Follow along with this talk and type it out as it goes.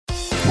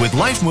With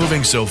life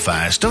moving so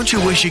fast, don't you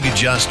wish you could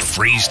just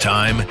freeze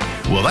time?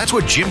 Well, that's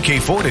what Jim K.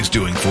 Ford is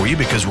doing for you,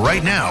 because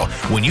right now,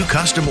 when you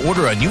custom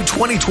order a new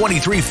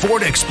 2023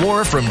 Ford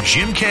Explorer from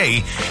Jim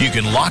K., you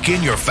can lock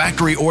in your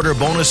factory order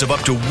bonus of up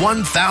to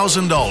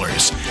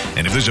 $1,000.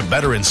 And if there's a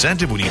better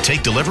incentive when you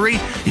take delivery,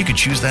 you can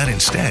choose that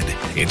instead.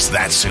 It's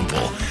that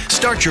simple.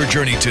 Start your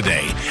journey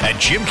today at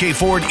Jim K.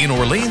 Ford in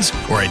Orleans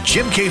or at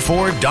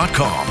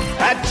jimkford.com.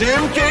 At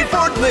Jim K.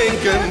 Ford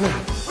Lincoln,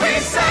 we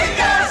say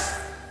yes!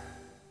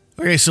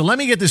 Okay, so let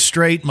me get this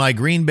straight. My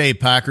Green Bay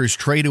Packers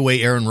trade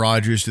away Aaron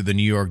Rodgers to the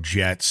New York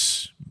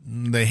Jets.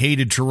 The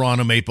hated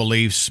Toronto Maple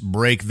Leafs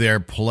break their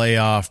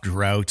playoff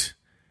drought.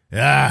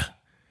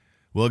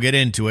 We'll get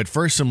into it.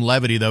 First, some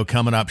levity, though,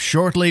 coming up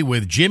shortly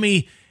with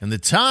Jimmy and the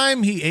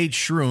time he ate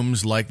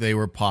shrooms like they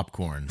were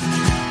popcorn.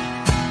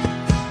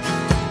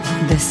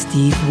 The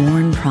Steve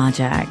Warren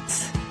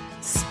Project.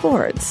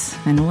 Sports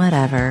and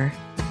whatever.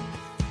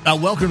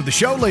 Welcome to the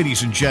show,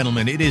 ladies and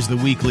gentlemen. It is the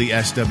weekly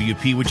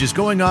SWP, which is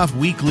going off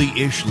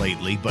weekly-ish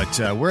lately, but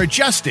we're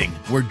adjusting.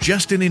 We're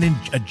just in an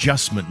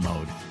adjustment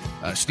mode.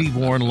 Steve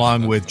Warren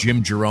along with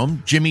Jim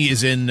Jerome. Jimmy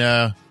is in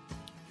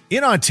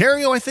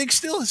Ontario, I think,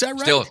 still. Is that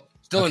right? Still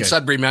okay. In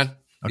Sudbury, man.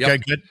 Okay,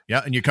 Yep. good.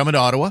 Yeah, and you're coming to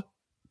Ottawa?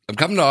 I'm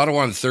coming to Ottawa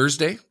on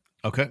Thursday.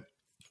 Okay.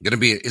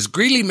 Is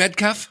Greeley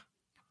Metcalf?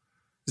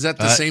 Is that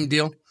the same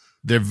deal?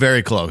 They're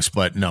very close,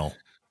 but no.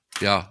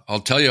 Yeah,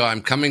 I'll tell you,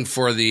 I'm coming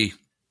for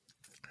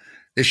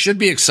this should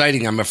be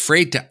exciting. I'm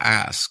afraid to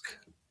ask,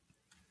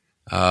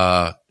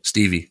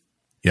 Stevie.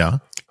 Yeah?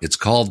 It's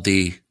called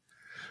the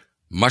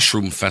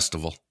Mushroom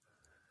Festival.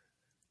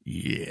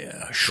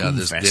 Yeah, This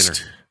Shroomfest.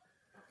 dinner.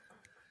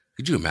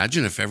 Could you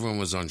imagine if everyone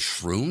was on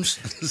shrooms?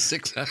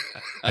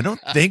 I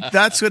don't think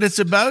that's what it's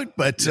about,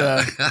 but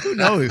who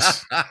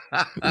knows?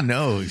 Who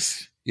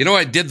knows? You know,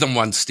 I did them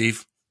once,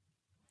 Steve.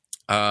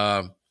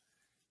 In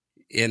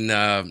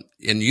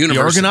university.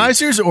 The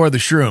organizers or the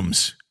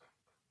shrooms?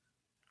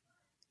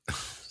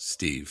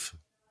 Steve.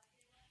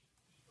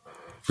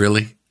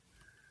 Really?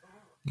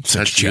 Such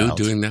That's a you child.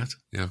 doing that?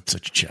 Yeah.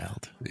 Such a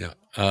child. Yeah.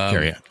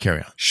 Carry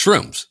on.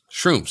 Shrooms,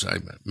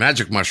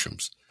 magic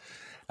mushrooms.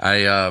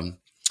 I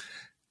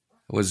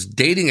was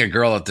dating a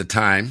girl at the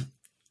time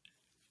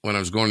when I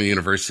was going to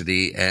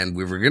university, and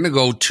we were going to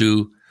go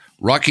to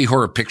Rocky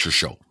Horror Picture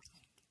Show.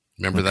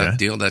 Remember that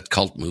deal, that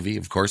cult movie,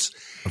 of course?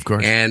 Of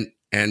course. And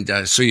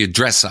so you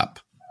dress up.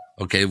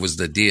 Okay, it was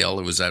the deal.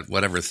 It was at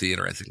whatever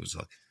theater, I think it was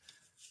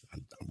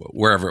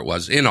wherever it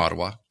was, in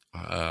Ottawa.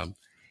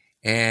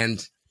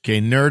 And okay,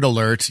 nerd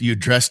alert. You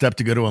dressed up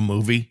to go to a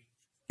movie?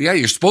 yeah,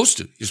 you're supposed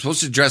to. You're supposed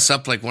to dress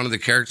up like one of the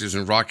characters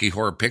in Rocky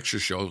Horror Picture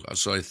Show.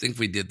 So I think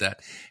we did that.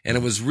 And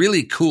it was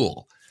really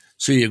cool.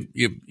 So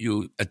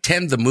you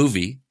attend the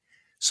movie.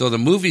 So the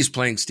movie's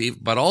playing,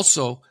 Steve, but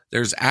also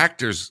there's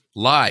actors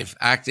live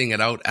acting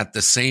it out at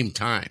the same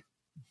time.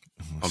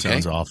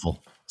 Okay? Sounds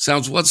awful.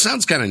 It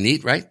sounds kind of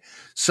neat, right?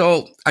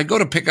 So I go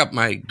to pick up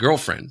my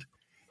girlfriend,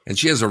 and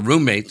she has a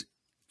roommate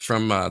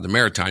from the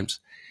Maritimes,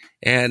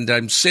 and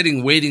I'm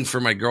sitting waiting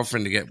for my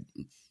girlfriend to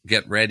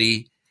get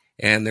ready,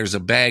 and there's a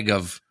bag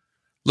of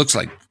looks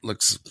like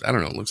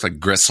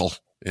gristle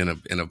in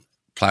a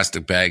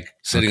plastic bag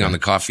sitting on the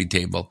coffee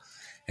table,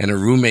 and her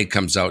roommate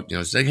comes out,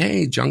 she's like,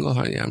 "Hey, Jungle,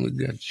 how are you?" I'm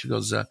good. She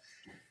goes,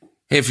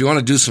 "Hey, if you want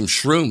to do some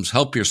shrooms,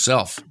 help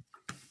yourself,"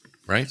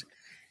 right?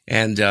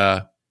 And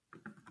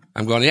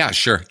I'm going, "Yeah,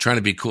 sure," trying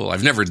to be cool.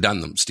 I've never done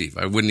them, Steve.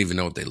 I wouldn't even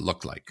know what they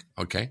look like.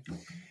 Okay.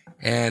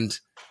 And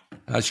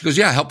she goes,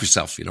 "Yeah, help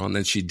yourself," and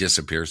then she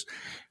disappears.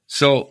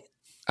 So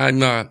I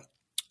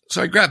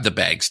grabbed the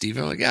bag, Steve.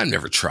 I'm like, "Yeah, I've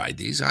never tried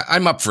these.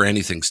 I'm up for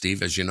anything,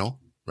 Steve, as you know,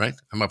 right?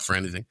 I'm up for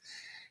anything."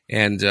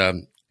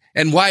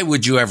 And why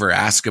would you ever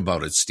ask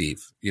about it,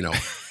 Steve?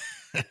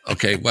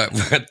 Okay. What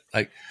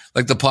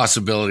like the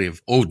possibility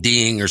of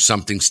ODing or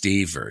something,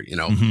 Steve, or,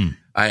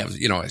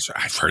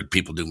 I've heard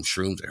people do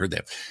shrooms. I heard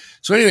that.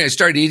 So anyway, I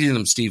started eating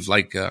them, Steve,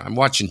 like I'm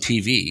watching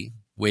TV,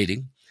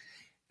 waiting.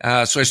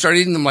 So I started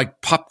eating them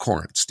like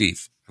popcorn,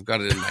 Steve. I've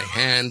got it in my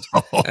hand,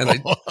 and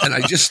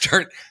I just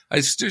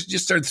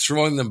start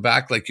throwing them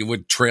back like you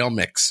would trail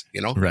mix,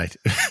 Right.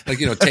 Like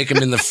take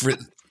them in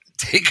the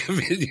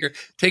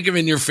take them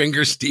in your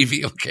fingers,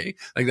 Stevie. Okay,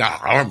 like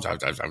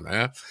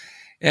that.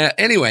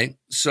 Anyway,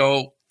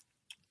 so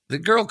the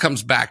girl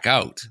comes back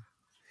out,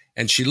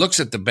 and she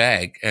looks at the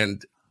bag,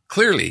 and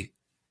clearly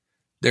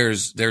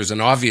there's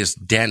an obvious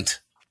dent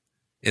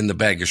in the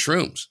bag of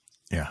shrooms.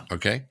 Yeah.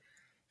 Okay.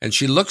 And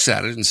she looks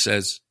at it and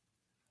says,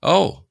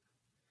 "Oh,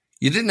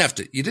 you didn't have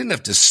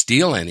to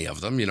steal any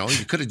of them.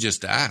 You could have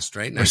just asked,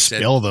 right?" And or I said,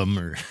 spill them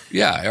or.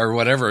 Yeah, or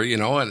whatever,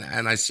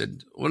 and I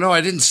said, "Well, no,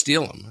 I didn't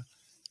steal them." And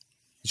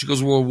she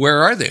goes, "Well,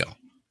 where are they all?"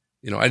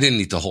 I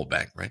didn't eat the whole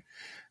bag, right?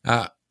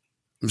 I'm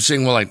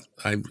saying, "Well,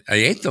 I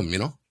ate them,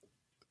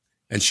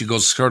 And she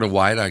goes sort of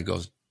wide. I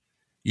goes,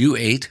 "You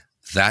ate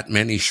that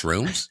many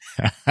shrooms?"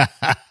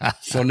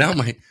 So now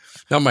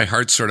my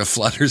heart sort of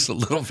flutters a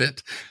little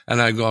bit,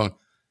 and I go,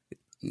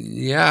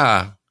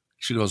 "Yeah."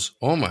 She goes,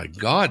 "Oh my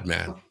God,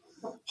 man.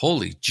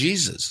 Holy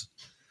Jesus."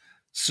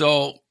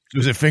 So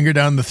Was it finger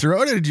down the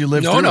throat, or did you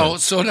live through No. it?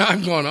 So now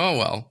I'm going, oh,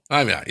 well,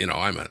 I'm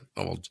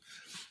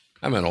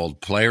an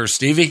old player,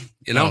 Stevie,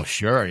 Oh,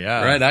 sure,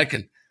 yeah. right?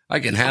 I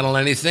can handle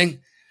anything.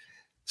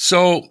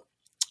 So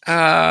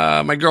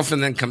my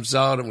girlfriend then comes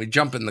out and we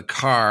jump in the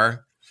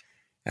car.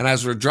 And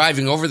as we're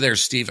driving over there,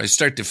 Steve, I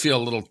start to feel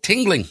a little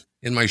tingling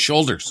in my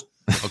shoulders.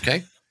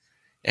 Okay.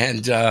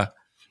 And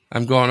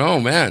I'm going, oh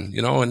man,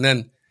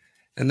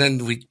 and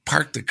then we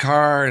park the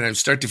car and I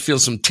start to feel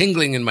some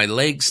tingling in my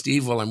legs,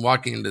 Steve, while I'm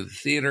walking into the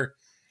theater.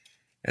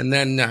 And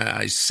then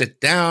I sit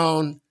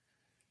down,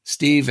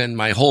 Steve, and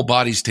my whole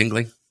body's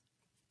tingling.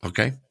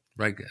 Okay.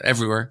 Right.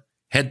 Everywhere,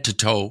 head to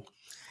toe.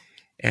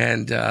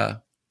 And, well,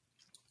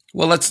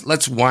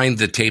 let's wind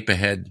the tape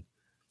ahead.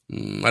 I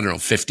don't know,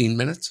 15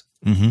 minutes.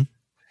 Mm-hmm.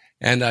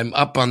 And I'm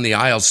up on the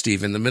aisle,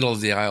 Steve, in the middle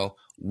of the aisle,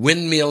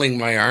 windmilling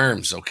my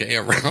arms, okay,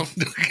 around.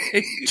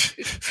 Okay.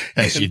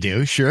 As you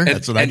do, sure.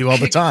 That's what I do all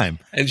the time.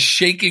 And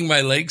shaking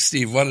my legs,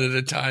 Steve, one at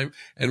a time,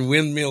 and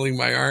windmilling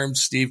my arms,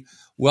 Steve,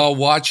 while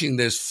watching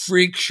this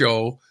freak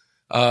show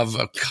of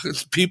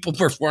people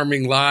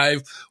performing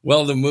live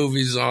while the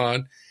movie's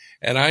on.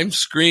 And I'm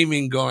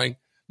screaming, going,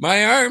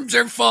 my arms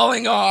are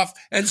falling off,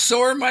 and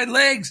so are my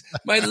legs.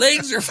 My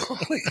legs are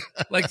falling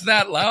like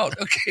that loud,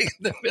 okay, in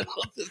the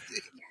middle of the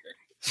theater.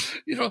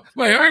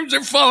 My arms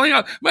are falling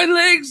off. My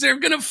legs are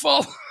going to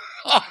fall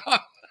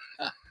off.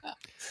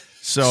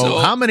 So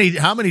how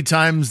many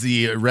times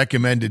the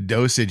recommended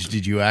dosage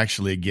did you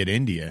actually get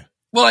into you?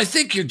 Well, I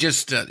think you're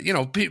just,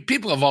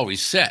 people have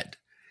always said,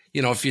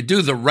 if you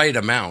do the right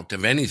amount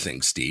of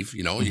anything, Steve,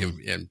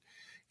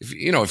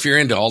 if you're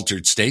into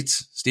altered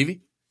states,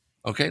 Stevie,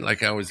 okay,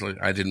 like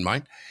I didn't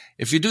mind.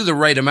 If you do the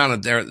right amount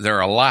of,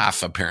 they're a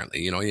laugh, apparently,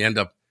 you end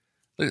up,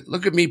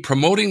 look at me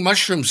promoting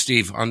mushrooms,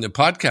 Steve, on the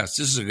podcast.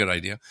 This is a good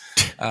idea.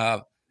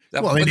 In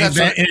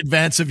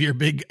advance of your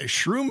big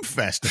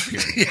Shroomfest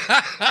appearance.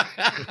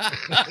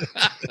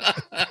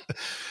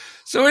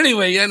 So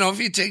anyway, if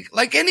you take,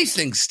 like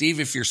anything, Steve,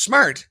 if you're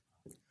smart,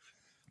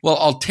 well,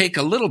 I'll take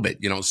a little bit,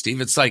 Steve.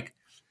 It's like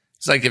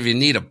if you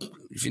need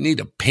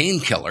a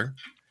painkiller,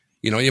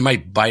 you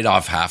might bite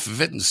off half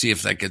of it and see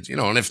if that gets,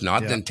 and if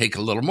not, then take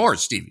a little more,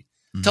 Stevie,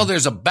 until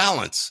there's a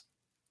balance,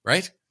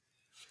 right?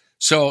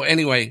 So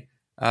anyway,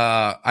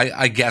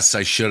 I guess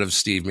I should have,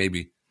 Steve,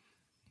 maybe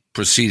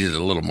proceeded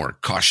a little more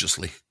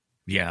cautiously.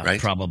 Yeah, right?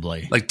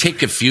 Probably. Like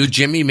take a few,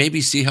 Jimmy,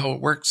 maybe see how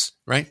it works,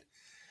 right?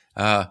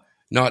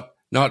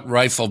 Not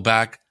rifle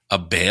back a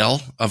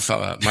bale of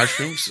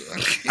mushrooms.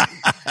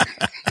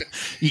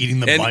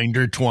 Eating the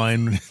binder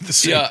twine.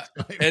 Yeah.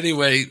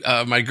 Anyway,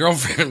 my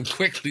girlfriend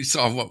quickly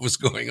saw what was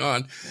going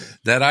on,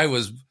 that I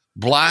was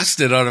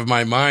blasted out of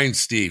my mind,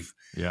 Steve.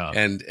 Yeah.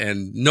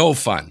 And no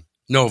fun,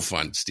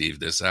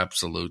 Steve, this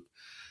absolute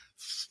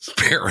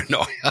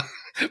paranoia.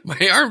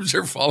 My arms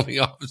are falling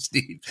off,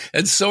 Steve,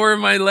 and so are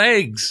my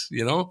legs,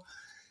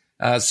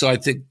 So I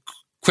think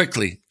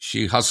quickly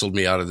she hustled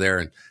me out of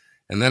there.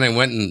 And then I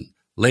went and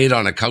laid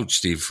on a couch,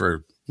 Steve,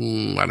 for, I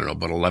don't know,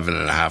 about 11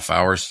 and a half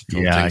hours.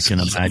 I can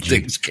imagine.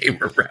 Things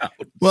came around.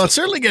 Well, it's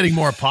certainly getting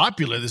more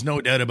popular. There's no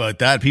doubt about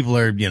that. People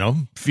are,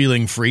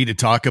 feeling free to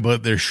talk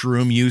about their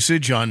shroom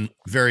usage on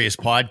various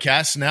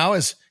podcasts now,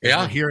 as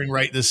we're hearing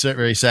right this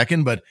very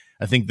second. But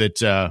I think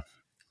that,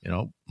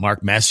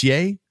 Mark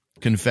Messier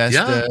confessed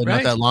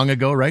not that long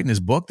ago, right, in his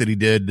book that he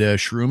did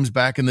shrooms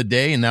back in the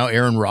day. And now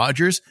Aaron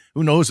Rodgers,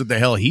 who knows what the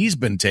hell he's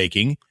been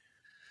taking.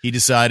 He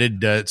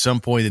decided at some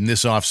point in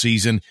this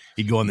offseason,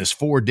 he'd go on this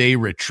 4-day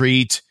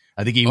retreat.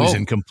 I think he was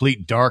in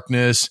complete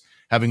darkness,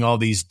 having all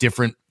these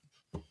different,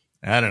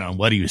 I don't know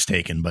what he was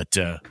taking, but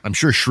I'm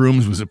sure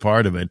shrooms was a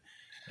part of it.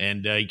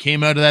 And he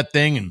came out of that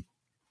thing and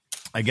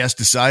I guess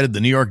decided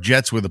the New York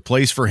Jets were the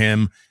place for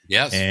him.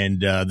 Yes.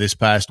 And this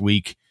past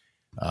week,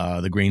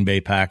 the Green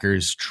Bay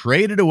Packers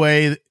traded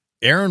away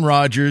Aaron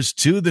Rodgers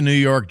to the New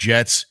York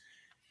Jets.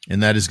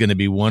 And that is going to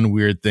be one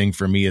weird thing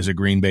for me as a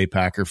Green Bay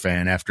Packer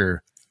fan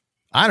after,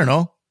 I don't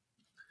know,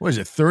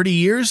 30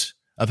 years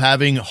of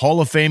having Hall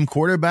of Fame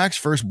quarterbacks?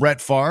 First Brett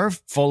Favre,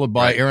 followed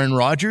by Aaron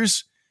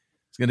Rodgers.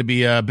 It's going to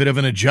be a bit of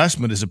an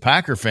adjustment as a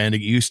Packer fan to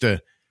get used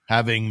to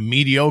having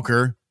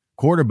mediocre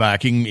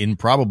quarterbacking in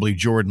probably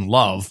Jordan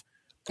Love.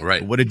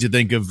 Right. What did you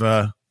think of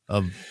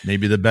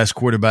maybe the best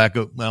quarterback?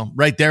 Well,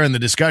 right there in the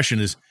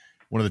discussion is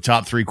one of the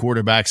top 3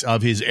 quarterbacks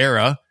of his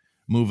era,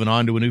 moving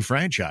on to a new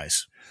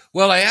franchise.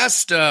 Well, I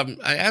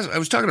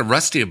was talking to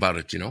Rusty about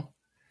it,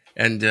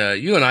 And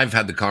you and I have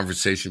had the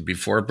conversation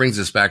before. It brings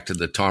us back to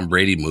the Tom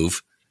Brady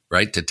move,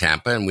 right, to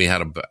Tampa. And we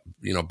had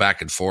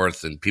back and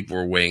forth, and people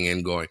were weighing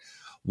in going,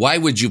 why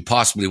would you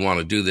possibly want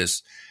to do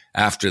this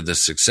after the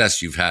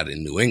success you've had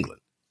in New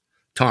England?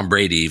 Tom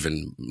Brady,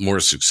 even more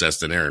success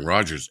than Aaron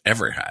Rodgers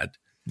ever had.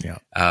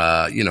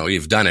 Yeah.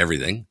 You've done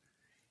everything.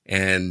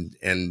 And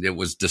it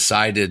was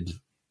decided,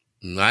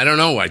 I don't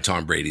know why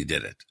Tom Brady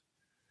did it.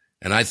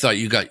 And I thought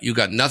you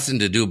got nothing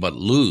to do but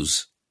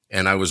lose.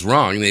 And I was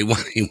wrong. He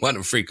won a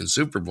freaking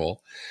Super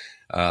Bowl.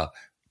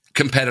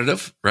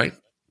 Competitive, right?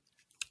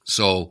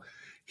 So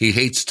he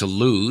hates to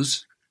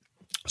lose.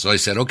 So I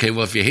said, okay,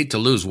 well, if you hate to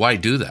lose, why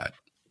do that?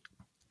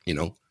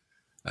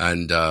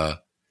 And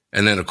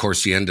then of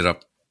course he ended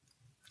up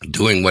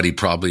doing what he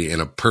probably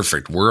in a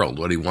perfect world,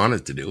 what he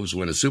wanted to do was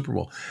win a Super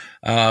Bowl.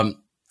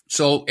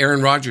 So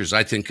Aaron Rodgers,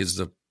 I think,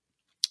 is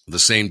the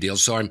same deal.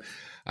 So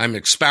I'm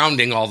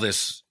expounding all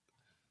this,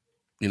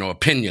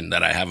 opinion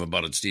that I have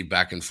about it, Steve,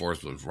 back and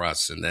forth with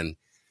Russ. And then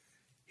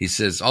he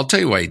says, I'll tell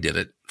you why he did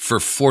it. For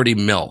 40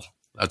 mil.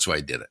 That's why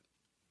he did it.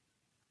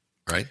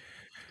 Right?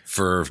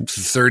 For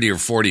 30 or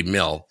 40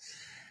 mil.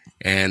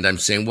 And I'm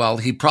saying, well,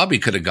 he probably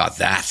could have got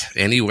that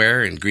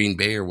anywhere in Green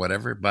Bay or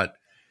whatever. But,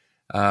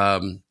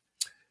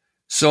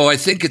 so I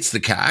think it's the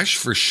cash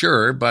for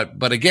sure.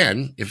 But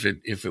again, if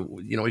it,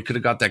 he could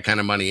have got that kind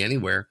of money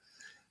anywhere.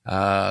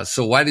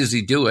 So why does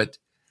he do it?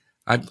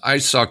 I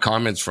saw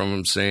comments from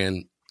him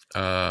saying,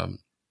 because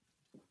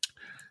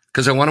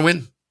I want to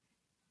win.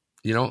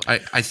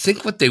 I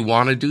think what they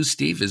want to do,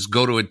 Steve, is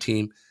go to a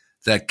team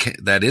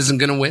that isn't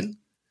going to win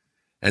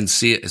and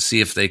see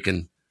if they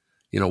can,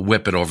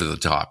 whip it over the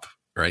top,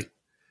 right?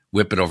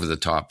 Whip it over the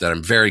top. That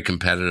I'm very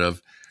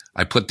competitive.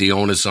 I put the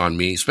onus on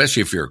me,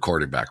 especially if you're a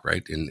quarterback,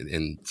 right?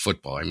 In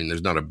football, I mean,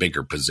 there's not a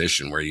bigger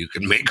position where you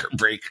can make or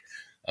break,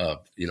 a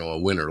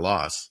win or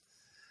loss.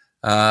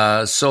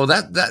 So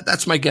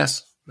that's my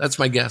guess. That's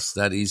my guess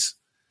that he's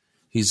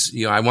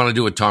I want to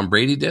do what Tom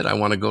Brady did. I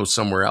want to go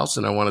somewhere else,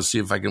 and I want to see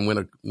if I can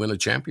win a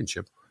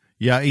championship.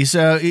 Yeah, he's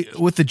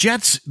with the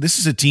Jets. This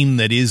is a team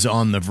that is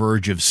on the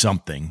verge of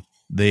something.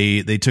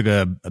 They took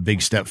a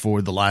big step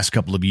forward the last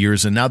couple of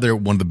years, and now they're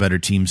one of the better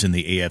teams in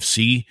the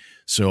AFC.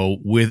 So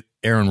with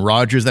Aaron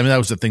Rodgers, I mean, that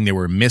was the thing they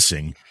were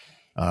missing.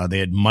 They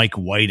had Mike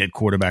White at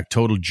quarterback,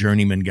 total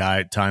journeyman guy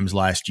at times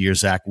last year.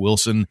 Zach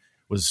Wilson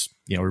was,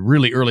 a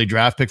really early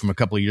draft pick from a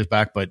couple of years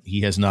back, but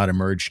he has not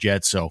emerged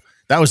yet. So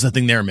that was the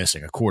thing they're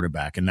missing, a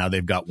quarterback, and now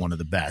they've got one of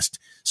the best.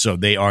 So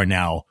they are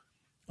now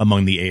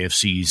among the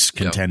AFC's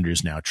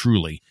contenders now,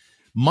 truly.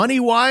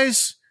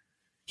 Money-wise,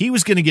 he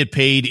was going to get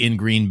paid in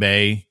Green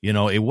Bay.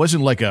 It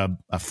wasn't like a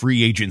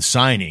free agent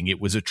signing.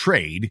 It was a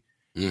trade.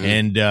 Mm-hmm.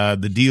 And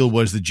the deal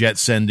was the Jets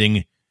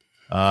sending,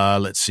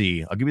 let's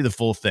see, I'll give you the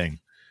full thing.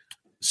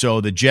 So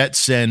the Jets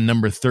send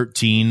number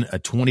 13, a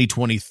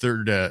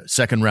 2023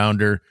 second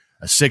rounder,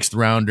 a sixth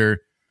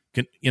rounder.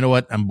 You know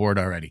what? I'm bored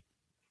already.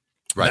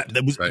 Right.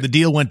 The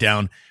deal went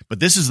down,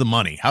 but this is the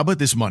money. How about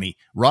this money?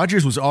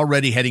 Rodgers was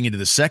already heading into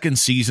the second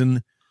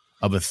season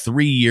of a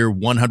 3-year,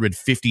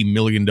 $150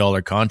 million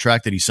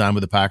contract that he signed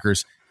with the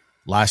Packers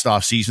last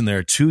offseason. There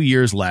are 2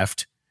 years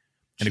left.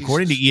 And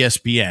according to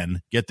ESPN,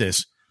 get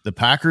this, the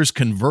Packers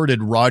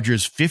converted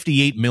Rodgers'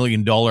 $58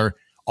 million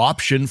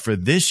option for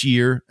this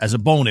year as a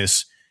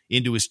bonus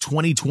into his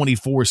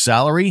 2024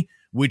 salary,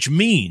 which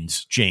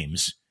means,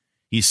 James,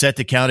 he's set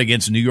to count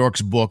against New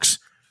York's books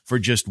for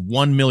just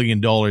 $1 million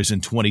in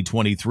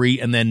 2023.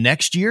 And then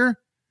next year,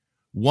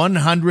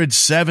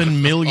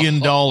 $107 million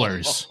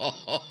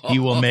he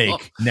will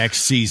make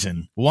next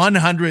season.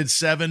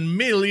 $107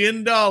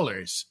 million.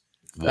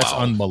 That's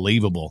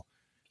unbelievable.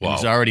 Wow.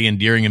 He's already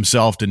endearing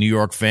himself to New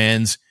York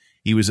fans.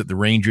 He was at the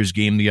Rangers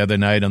game the other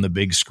night on the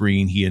big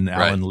screen. He and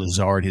Alan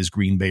Lazard, his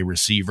Green Bay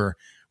receiver,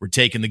 were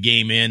taking the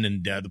game in,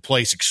 and the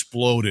place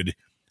exploded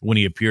when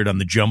he appeared on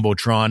the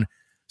Jumbotron.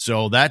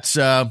 So that's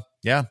a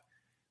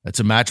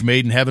match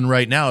made in heaven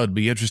right now. It'd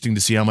be interesting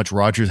to see how much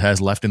Rodgers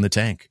has left in the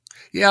tank.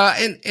 Yeah,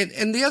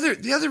 and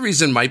the other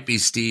reason might be,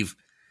 Steve,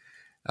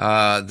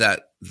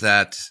 that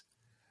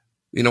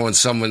when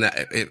someone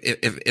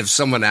if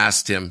someone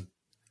asked him,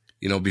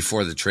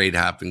 before the trade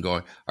happened,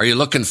 going, are you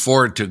looking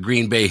forward to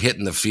Green Bay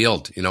hitting the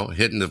field,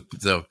 hitting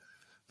the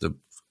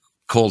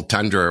cold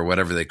tundra or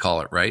whatever they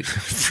call it, right?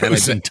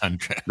 Frozen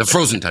tundra. The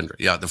frozen tundra.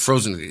 Yeah, the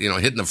frozen,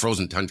 hitting the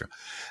frozen tundra.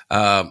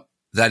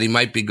 That he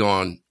might be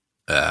going,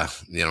 it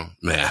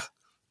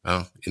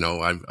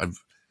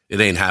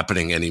ain't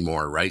happening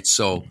anymore, right?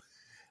 So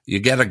you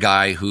get a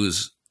guy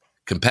who's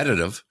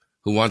competitive,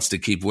 who wants to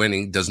keep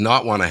winning, does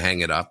not want to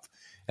hang it up,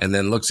 and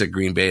then looks at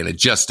Green Bay and it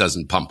just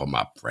doesn't pump him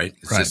up, right?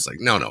 It's just like,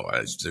 no,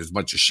 there's a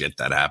bunch of shit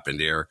that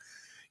happened here,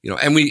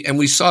 and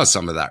we saw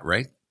some of that,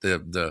 right?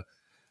 The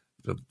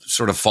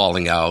sort of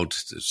falling out.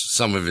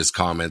 Some of his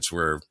comments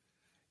were,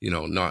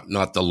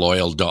 not the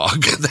loyal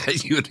dog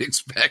that you would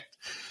expect.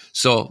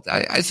 So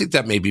I think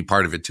that may be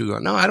part of it too.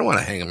 No, I don't want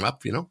to hang him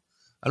up. I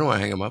don't want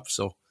to hang him up.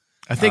 So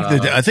I think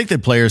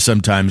that players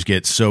sometimes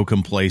get so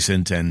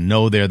complacent and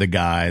know they're the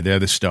guy, they're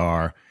the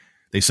star.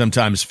 They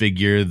sometimes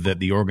figure that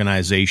the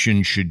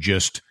organization should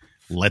just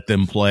let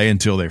them play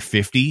until they're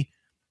 50.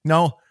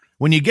 No,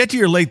 when you get to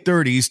your late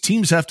 30s,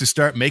 teams have to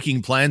start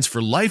making plans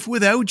for life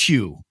without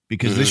you,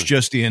 because this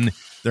just in,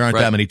 there aren't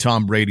that many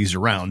Tom Brady's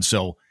around.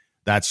 So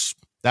that's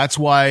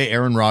why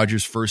Aaron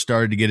Rodgers first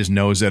started to get his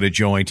nose out of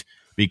joint,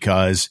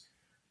 because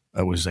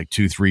it was like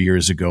 2-3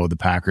 years ago, the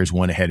Packers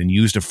went ahead and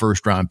used a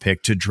first-round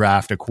pick to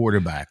draft a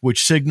quarterback,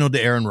 which signaled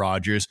to Aaron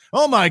Rodgers,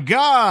 oh, my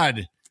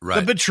God,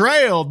 the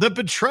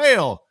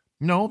betrayal.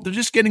 No, they're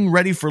just getting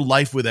ready for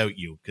life without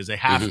you because they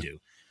have to.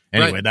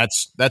 Anyway,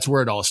 that's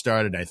where it all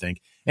started, I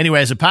think.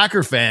 Anyway, as a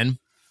Packer fan,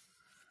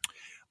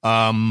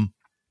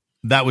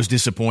 that was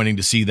disappointing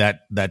to see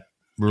that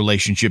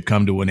relationship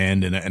come to an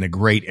end and a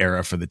great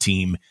era for the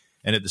team.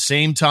 And at the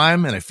same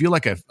time, and I feel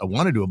like I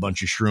want to do a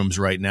bunch of shrooms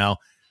right now,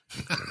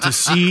 to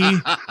see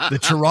the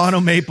Toronto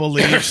Maple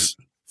Leafs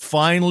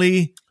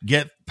finally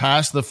get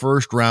past the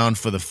first round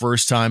for the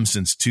first time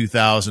since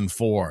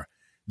 2004.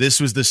 This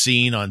was the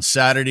scene on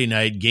Saturday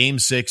night, Game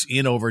 6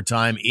 in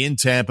overtime in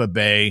Tampa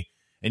Bay.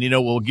 And,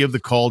 we'll give the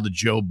call to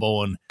Joe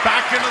Bowen.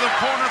 Back into the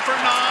corner for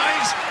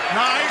Nyes.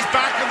 Nyes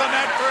back to the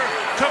net for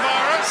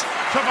Tavares.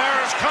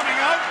 Tavares coming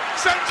out.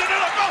 Sends it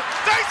in a goal.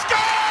 They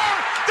score!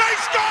 They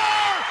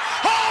score!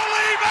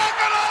 Holy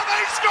mackerel,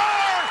 they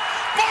score!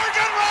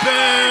 Morgan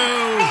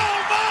Riley!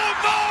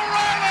 Mo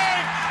Riley!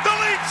 The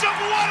Leafs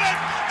have won it!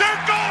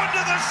 They're going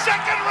to the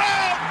second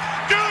round!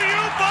 Do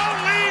you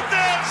believe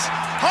this?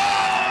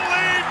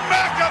 Holy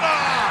mackerel!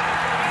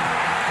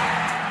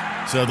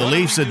 So the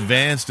Leafs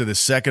advanced to the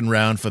second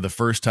round for the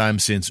first time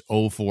since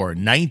 2004.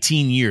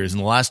 19 years, and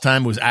the last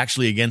time was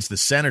actually against the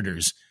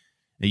Senators.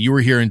 Now, you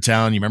were here in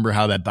town. You remember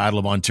how that Battle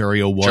of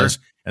Ontario was?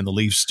 Sure. And the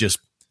Leafs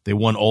they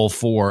won all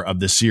 4 of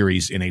the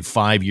series in a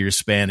 5-year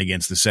span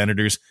against the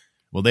Senators.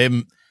 Well, they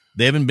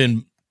haven't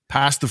been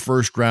past the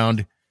first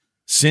round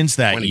since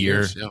that year.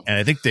 Years, yeah. And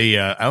I think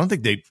I don't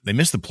think they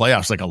missed the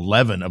playoffs like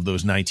 11 of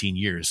those 19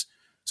 years.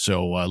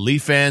 So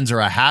Leaf fans are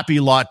a happy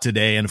lot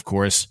today. And of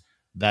course,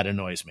 that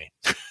annoys me.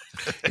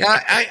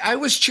 Yeah, I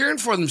was cheering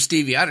for them,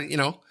 Stevie.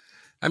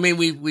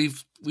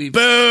 We've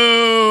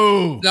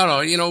boo.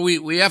 No,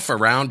 we F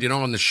around,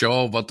 on the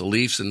show about the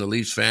Leafs and the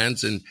Leafs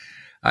fans, and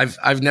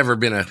I've never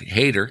been a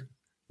hater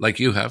like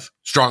you have.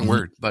 Strong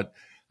word, but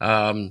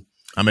I'm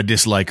a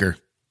disliker.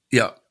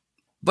 Yeah,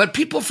 but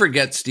people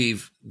forget,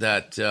 Steve,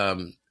 that you're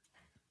on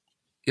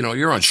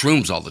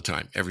Shrooms all the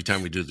time. Every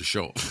time we do the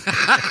show.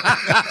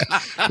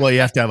 Well,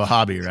 you have to have a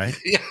hobby, right?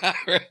 Yeah.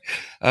 Right.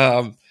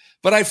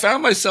 But I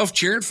found myself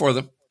cheering for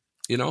them.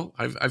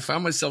 I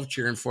found myself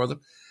cheering for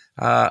them.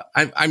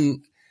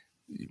 I'm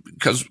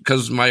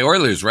because my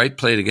Oilers, right,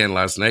 played again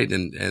last night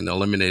and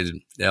eliminated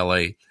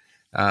LA.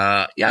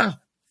 Yeah.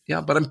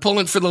 But I'm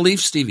pulling for the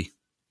Leafs, Stevie.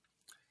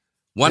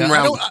 One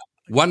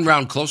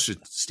round closer,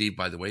 Steve,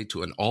 by the way,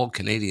 to an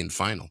all-Canadian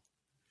final.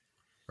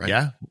 Right?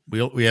 Yeah,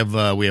 we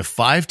have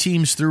 5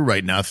 teams through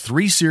right now.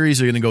 3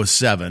 series are going to go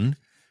 7.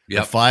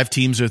 Yep. 5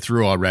 teams are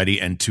through already,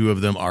 and 2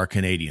 of them are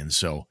Canadians.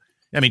 So,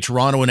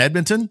 Toronto and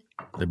Edmonton,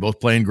 they're both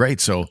playing great.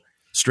 So,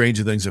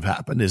 stranger things have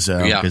happened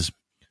because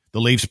the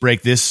Leafs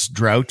break this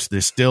drought.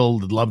 They still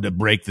love to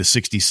break the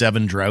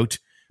 67 drought,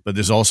 but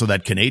there's also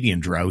that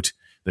Canadian drought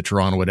that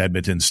Toronto and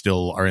Edmonton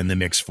still are in the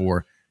mix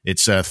for.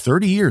 It's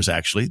 30 years,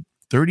 actually,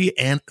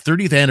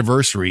 30th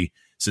anniversary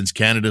since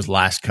Canada's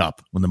last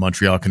cup when the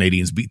Montreal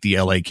Canadiens beat the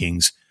LA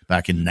Kings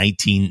back in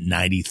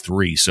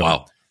 1993. So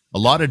wow. A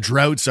lot of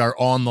droughts are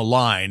on the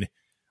line.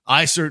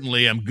 I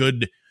certainly am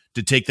good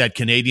to take that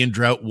Canadian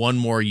drought one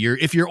more year.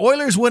 If your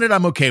Oilers win it,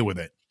 I'm okay with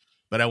it.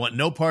 But I want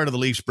no part of the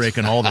Leafs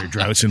breaking all their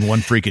droughts in one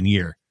freaking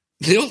year.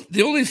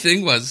 The only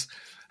thing was,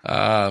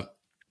 I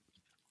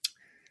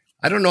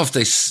don't know if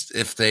they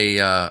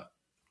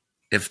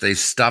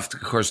stuffed.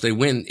 Of course, they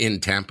win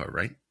in Tampa,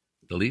 right?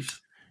 The Leafs.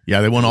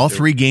 Yeah, they won all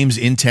 3 games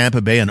in Tampa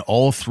Bay, and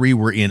all 3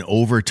 were in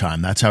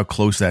overtime. That's how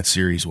close that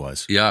series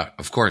was. Yeah,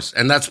 of course,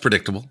 and that's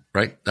predictable,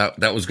 right?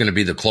 That was going to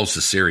be the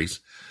closest series,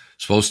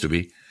 supposed to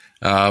be.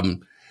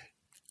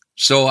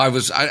 So I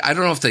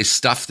don't know if they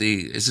stuffed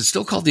is it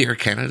still called the Air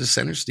Canada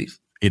Centre, Steve?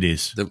 It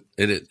is. I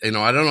don't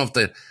know if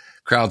the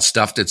crowd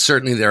stuffed it.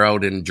 Certainly they're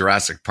out in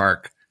Jurassic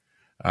Park,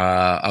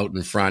 out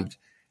in front.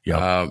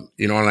 Yeah.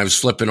 And I was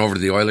flipping over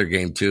to the Oiler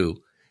game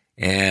too,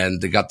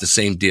 and they got the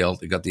same deal.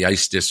 They got the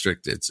Ice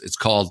District. It's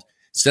called,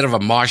 instead of a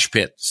mosh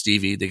pit,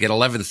 Stevie, they get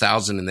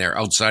 11,000 in there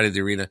outside of the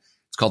arena.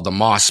 It's called the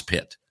Moss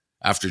Pit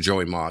after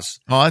Joey Moss.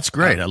 Oh, that's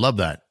great. I love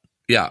that.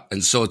 Yeah.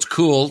 And so it's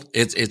cool.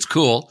 It's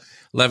cool.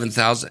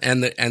 11,000.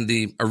 And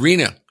the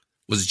arena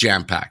was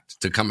jam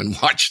packed to come and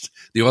watch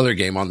the Oiler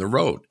game on the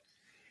road.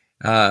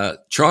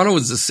 Toronto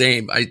was the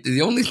same.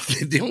 The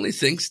only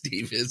thing,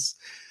 Steve, is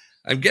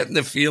I'm getting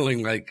the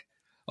feeling like,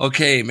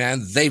 okay,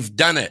 man, they've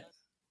done it.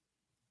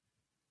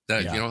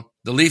 The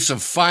Leafs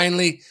have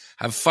finally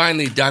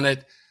done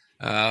it.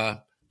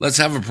 Let's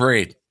have a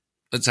parade.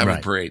 Let's have a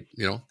parade.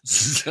 I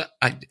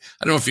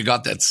don't know if you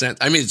got that sense.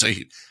 I mean,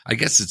 I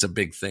guess it's a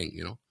big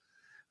thing.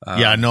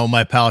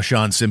 My pal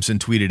Sean Simpson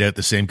tweeted out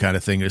the same kind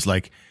of thing. It's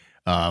like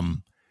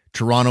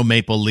Toronto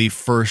Maple Leaf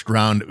first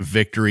round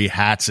victory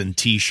hats and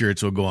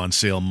T-shirts will go on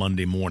sale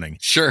Monday morning.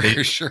 Sure.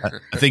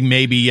 I think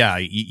maybe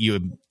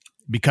you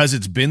because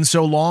it's been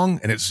so long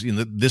and it's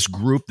this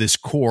group, this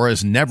core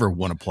has never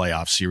won a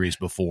playoff series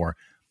before.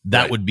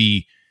 That would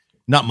be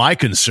not my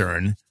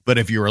concern, but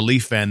if you're a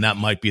Leaf fan, that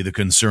might be the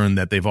concern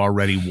that they've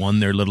already won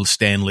their little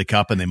Stanley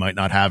Cup and they might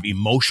not have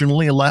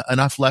emotionally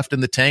enough left in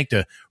the tank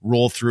to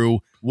roll through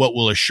what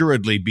will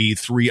assuredly be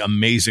 3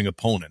 amazing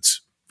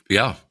opponents.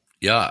 Yeah.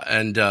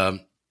 And,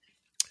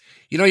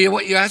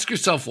 you ask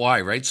yourself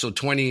why, right? So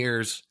 20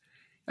 years,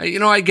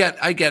 I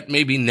get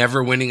maybe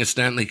never winning a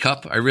Stanley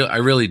Cup. I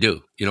really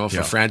do. If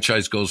a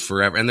franchise goes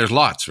forever, and there's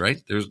lots,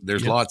 right?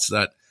 There's lots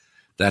that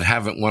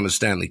haven't won a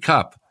Stanley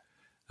Cup.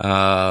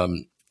 or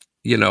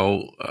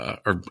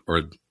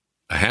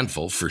a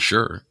handful for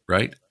sure,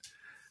 right?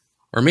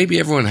 Or maybe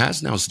everyone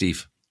has now,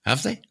 Steve.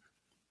 Have they?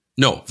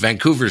 No,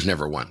 Vancouver's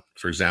never won,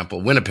 for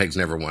example. Winnipeg's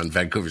never won.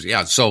 Vancouver's,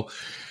 yeah. So,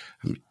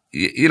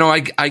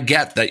 I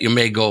get that you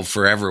may go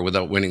forever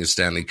without winning a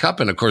Stanley Cup.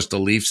 And of course, the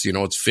Leafs,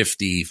 it's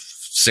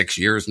 56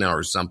 years now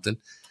or something.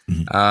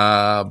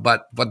 Mm-hmm.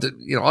 But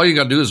all you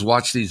got to do is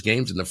watch these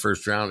games in the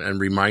first round and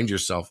remind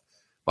yourself,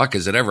 fuck,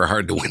 is it ever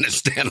hard to win a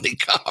Stanley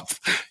Cup?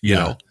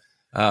 And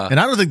I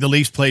don't think the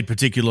Leafs played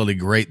particularly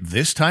great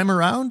this time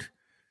around.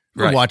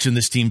 We're watching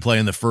this team play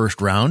in the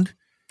first round.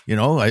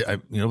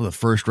 The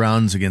first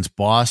rounds against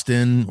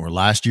Boston or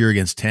last year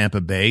against Tampa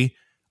Bay.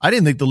 I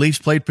didn't think the Leafs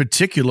played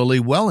particularly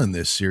well in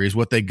this series.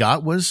 What they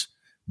got was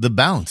the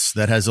bounce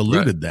that has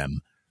eluded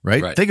them,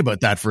 right? Think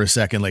about that for a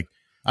second. Like,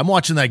 I'm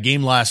watching that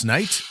game last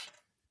night.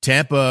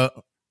 Tampa,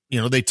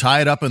 they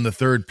tie it up in the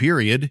third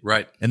period.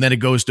 Right. And then it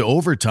goes to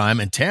overtime,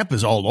 and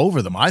Tampa's all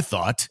over them, I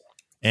thought.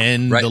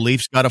 And the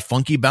Leafs got a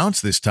funky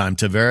bounce this time.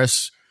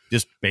 Tavares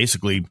just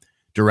basically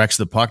directs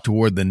the puck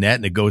toward the net,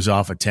 and it goes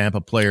off a Tampa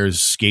player's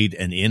skate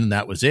and in, and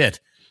that was it.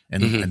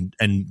 And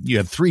and you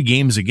have 3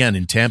 games again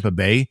in Tampa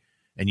Bay,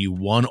 and you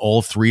won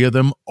all 3 of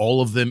them,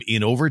 all of them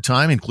in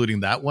overtime,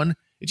 including that one.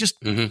 It just,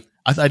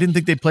 I didn't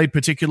think they played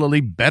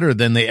particularly better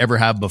than they ever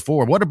have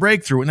before. What a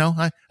breakthrough. No,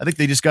 I think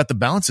they just got the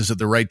bounces at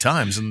the right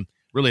times. And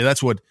really,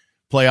 that's what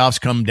playoffs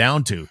come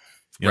down to.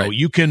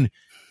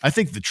 I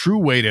think the true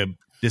way to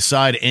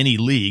decide any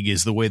league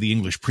is the way the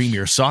English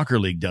Premier Soccer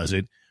League does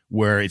it,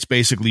 where it's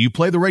basically you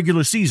play the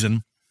regular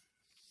season.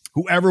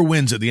 Whoever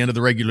wins at the end of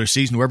the regular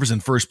season, whoever's in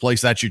first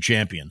place, that's your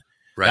champion.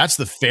 Right. That's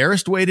the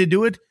fairest way to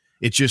do it.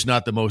 It's just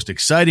not the most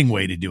exciting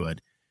way to do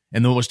it.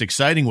 And the most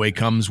exciting way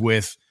comes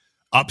with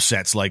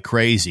upsets like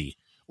crazy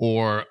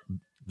or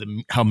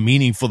how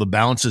meaningful the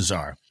bounces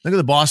are. Look at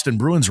the Boston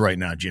Bruins right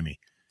now, Jimmy.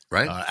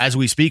 Right. As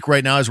we speak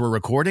right now, as we're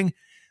recording,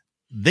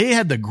 they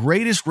had the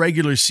greatest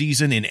regular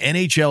season in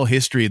NHL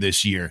history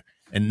this year,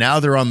 and now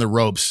they're on the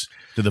ropes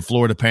to the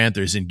Florida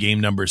Panthers in game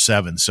number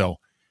 7. So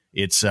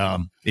it's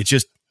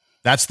just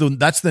that's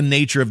the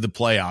nature of the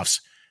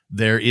playoffs.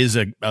 There is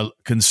a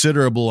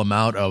considerable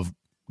amount of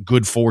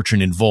good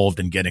fortune involved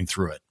in getting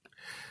through it.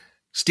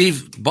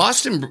 Steve,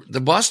 the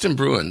Boston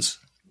Bruins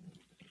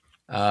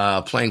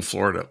playing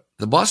Florida.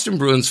 The Boston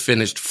Bruins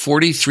finished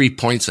 43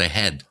 points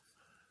ahead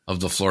of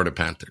the Florida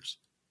Panthers.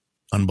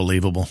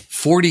 Unbelievable.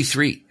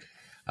 43.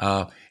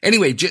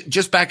 Anyway,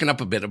 just backing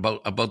up a bit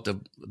about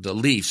the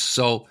Leafs.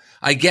 So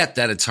I get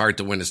that it's hard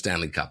to win a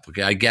Stanley Cup.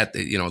 Okay, I get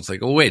that. It's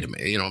like, oh, wait a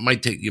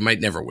minute. You might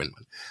never win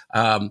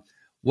one.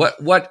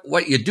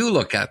 What you do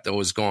look at though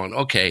is going,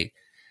 okay,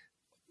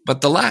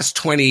 but the last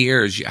 20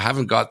 years you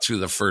haven't got through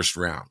the first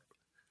round,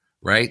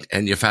 right?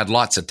 And you've had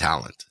lots of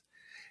talent,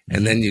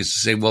 and then you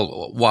say,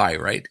 well, why,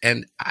 right?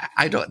 And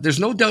I don't. There's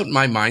no doubt in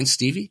my mind,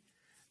 Stevie,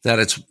 that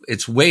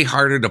it's way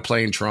harder to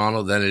play in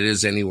Toronto than it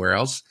is anywhere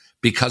else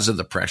because of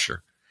the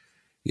pressure.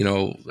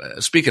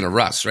 Speaking of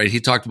Russ, right? He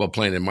talked about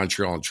playing in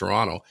Montreal and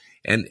Toronto,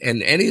 and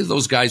any of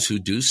those guys who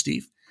do,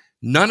 Steve,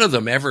 none of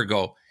them ever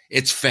go,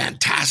 it's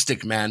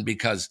fantastic, man,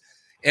 because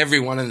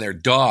everyone and their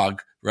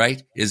dog,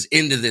 right, is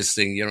into this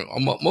thing.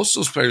 Most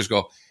of those players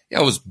go,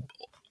 yeah, it was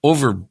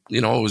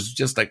it was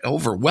just like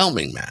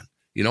overwhelming, man.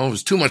 It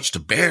was too much to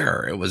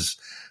bear. It was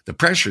the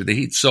pressure, the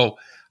heat. So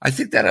I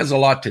think that has a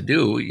lot to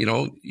do.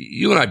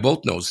 You and I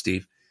both know,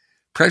 Steve,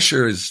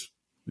 pressure is,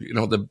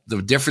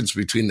 the difference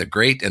between the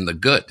great and the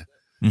good.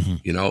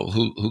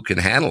 Who can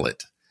handle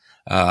it.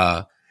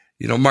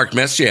 Mark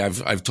Messier,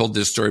 I've told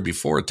this story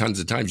before tons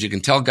of times. You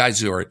can tell guys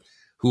who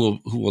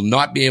will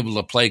not be able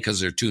to play because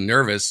they're too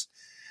nervous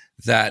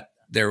that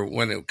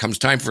when it comes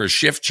time for a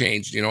shift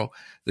change,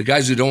 the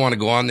guys who don't want to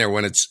go on there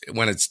when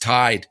it's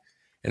tied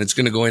and it's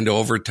going to go into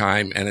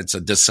overtime and it's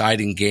a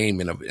deciding game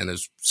in a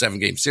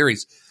 7-game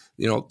series,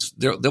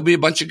 there'll be a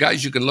bunch of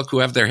guys you can look who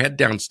have their head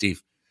down,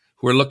 Steve,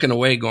 who are looking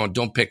away going,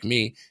 don't pick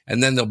me.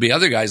 And then there'll be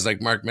other guys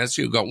like Mark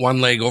Messier who got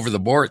one leg over the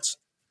boards,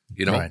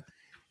 right.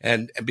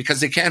 And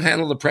because they can't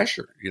handle the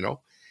pressure,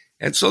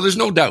 And so there's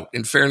no doubt,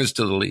 in fairness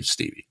to the Leafs,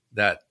 Stevie,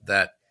 that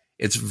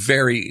it's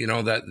very,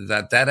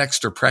 that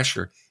extra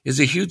pressure is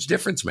a huge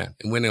difference, man,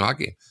 in winning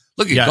hockey.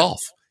 Look at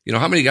golf.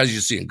 How many guys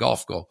you see in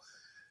golf go,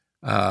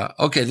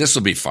 okay, this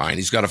will be fine.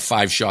 He's got a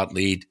 5-shot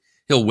lead.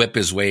 He'll whip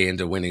his way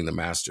into winning the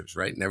Masters,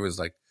 right? And everyone's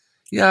like,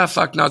 yeah,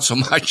 fuck, not so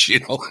much,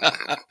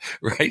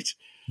 right?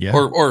 Yeah.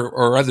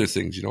 Or other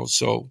things,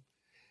 So,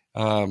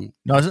 no,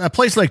 a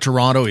place like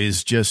Toronto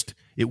is just,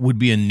 it would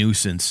be a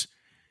nuisance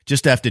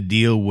just to have to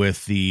deal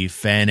with the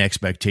fan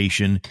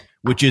expectation,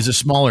 which is a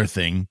smaller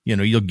thing.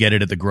 You'll get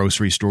it at the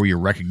grocery store. You're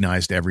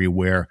recognized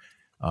everywhere.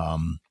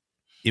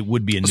 It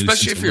would be a nuisance.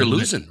 Especially if you're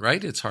losing,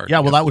 right? It's hard. Yeah.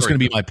 Well, that was going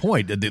to be my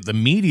point. The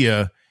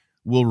media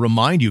will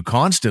remind you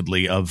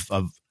constantly of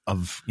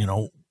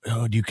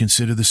oh, do you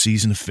consider the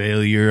season a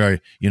failure? Or,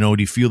 do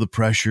you feel the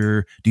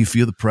pressure? Do you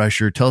feel the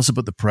pressure? Tell us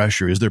about the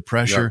pressure. Is there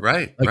pressure? Yeah,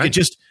 right. Like it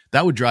just,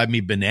 that would drive me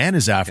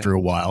bananas after a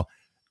while.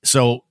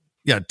 So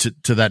yeah,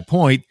 to that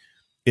point,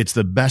 it's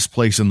the best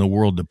place in the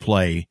world to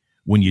play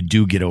when you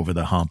do get over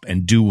the hump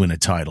and do win a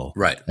title,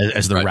 Right.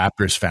 As the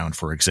Raptors found,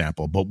 for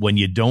example. But when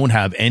you don't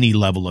have any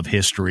level of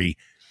history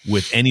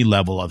with any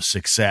level of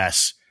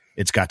success,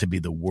 it's got to be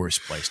the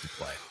worst place to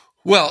play.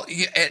 Well,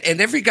 and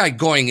every guy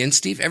going in,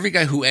 Steve, every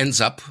guy who ends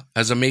up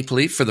as a Maple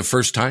Leaf for the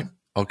first time,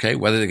 okay,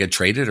 whether they get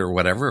traded or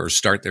whatever, or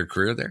start their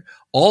career there,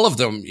 all of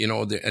them,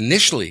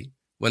 initially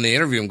when they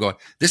interview them, go,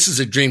 this is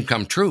a dream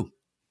come true,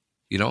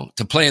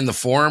 to play in the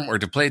Forum or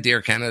to play at the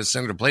Air Canada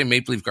Centre, to play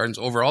Maple Leaf Gardens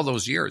over all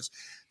those years.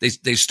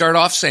 They start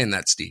off saying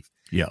that, Steve.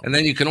 Yeah. And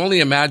then you can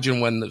only imagine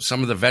when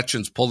some of the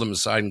veterans pull them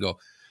aside and go,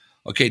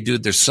 okay,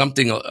 dude, there's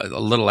something a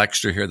little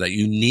extra here that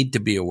you need to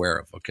be aware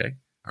of, okay?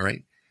 All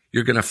right?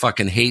 You're going to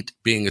fucking hate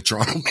being a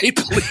Toronto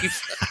Maple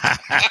Leaf.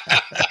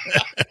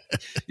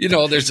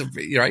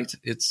 Right?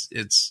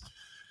 It's,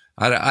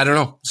 I don't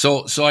know.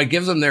 So I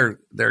give them their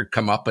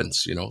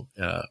comeuppance,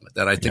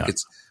 that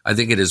I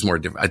think it is more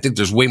different. I think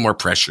there's way more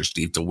pressure,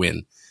 Steve, to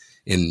win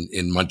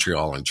in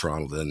Montreal and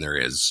Toronto than there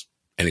is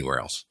anywhere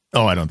else.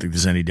 Oh, I don't think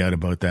there's any doubt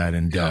about that.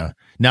 And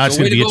now it's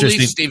going to be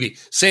interesting. Leafs, Stevie,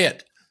 say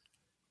it.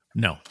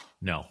 No.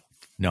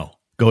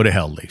 Go to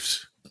hell,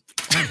 Leafs.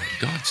 Oh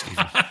my God, Stevie.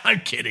 I'm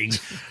kidding.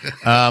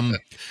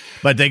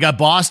 But they got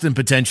Boston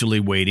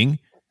potentially waiting.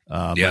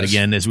 Yes. But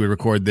again, as we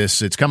record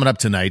this, it's coming up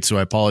tonight, so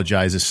I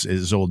apologize. This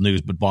is old news,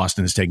 but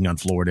Boston is taking on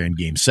Florida in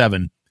Game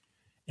 7.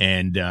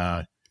 And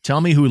tell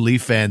me who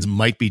Leaf fans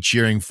might be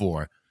cheering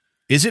for.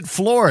 Is it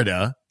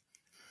Florida,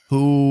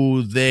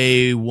 who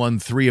they won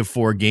 3 of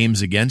 4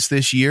 games against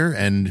this year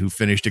and who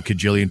finished a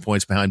cajillion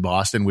points behind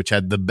Boston, which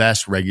had the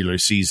best regular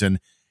season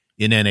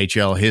in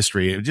NHL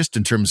history, just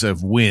in terms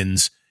of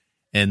wins,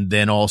 and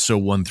then also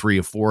won 3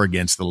 of 4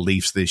 against the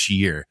Leafs this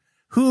year?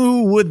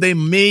 Who would they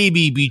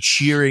maybe be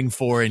cheering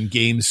for in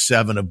Game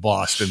 7 of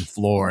Boston,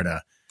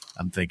 Florida?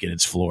 I'm thinking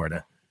it's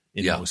Florida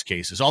in most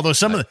cases. Although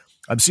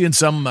I'm seeing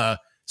some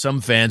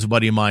fans, a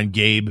buddy of mine,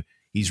 Gabe,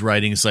 he's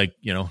writing, it's like,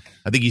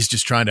 I think he's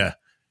just trying to,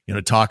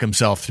 talk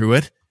himself through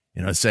it,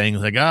 saying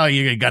like, oh,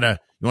 you want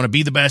to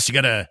be the best, you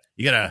gotta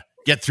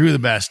get through the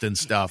best and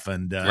stuff.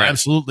 And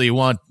absolutely you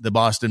want the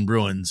Boston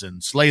Bruins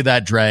and slay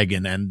that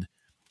dragon. And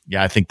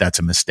yeah, I think that's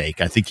a mistake.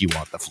 I think you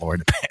want the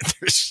Florida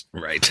Panthers.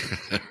 Right.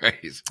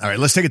 Right. All right,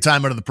 let's take a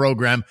time out of the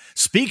program.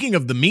 Speaking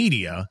of the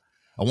media,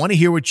 I want to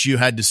hear what you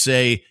had to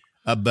say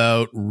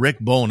about Rick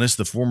Bowness,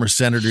 the former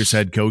Senators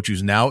head coach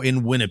who's now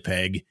in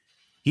Winnipeg.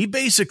 He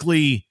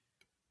basically,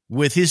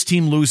 with his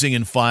team losing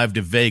in 5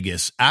 to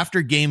Vegas,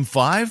 after Game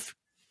 5,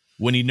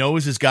 when he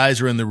knows his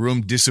guys are in the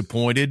room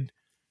disappointed,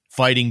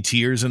 fighting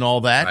tears and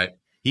all that,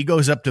 he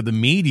goes up to the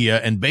media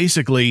and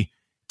basically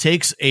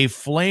takes a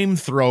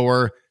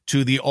flamethrower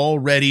to the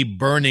already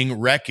burning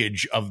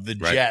wreckage of the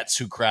Jets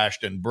who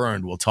crashed and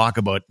burned. We'll talk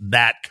about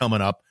that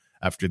coming up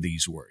after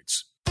these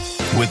words.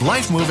 With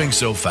life moving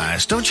so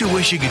fast, don't you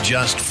wish you could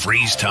just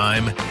freeze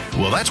time?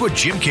 Well, that's what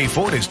Jim K.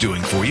 Ford is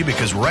doing for you,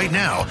 because right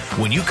now,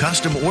 when you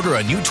custom order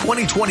a new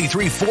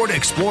 2023 Ford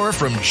Explorer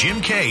from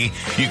Jim K.,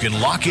 you can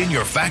lock in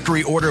your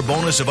factory order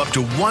bonus of up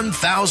to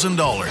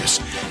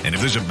 $1,000. And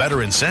if there's a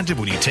better incentive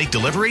when you take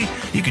delivery,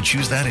 you can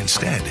choose that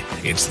instead.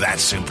 It's that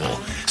simple.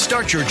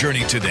 Start your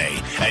journey today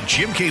at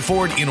Jim K.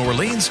 Ford in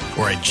Orleans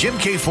or at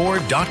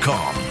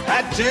jimkford.com.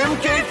 At Jim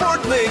K.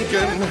 Ford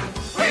Lincoln,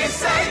 we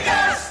say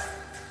yes!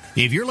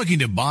 If you're looking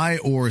to buy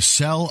or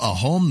sell a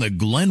home, the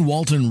Glenn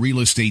Walton Real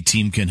Estate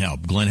Team can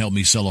help. Glenn helped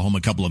me sell a home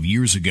a couple of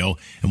years ago,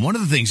 and one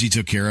of the things he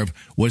took care of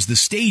was the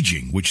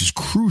staging, which is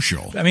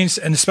crucial. I mean,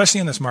 and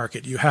especially in this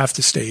market, you have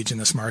to stage in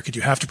this market.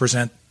 You have to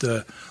present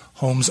the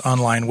homes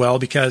online well,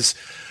 because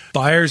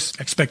buyers'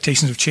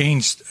 expectations have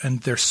changed, and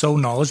they're so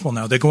knowledgeable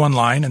now. They go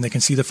online and they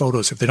can see the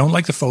photos. If they don't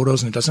like the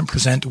photos and it doesn't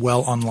present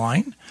well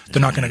online,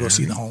 they're not going to go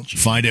see the home.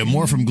 Find out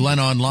more from Glenn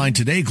online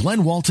today,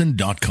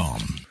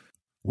 glennwalton.com.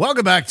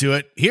 Welcome back to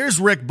it. Here's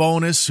Rick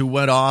Bowness, who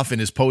went off in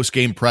his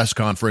post-game press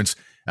conference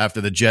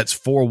after the Jets'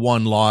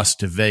 4-1 loss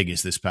to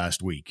Vegas this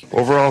past week.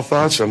 Overall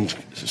thoughts, I'm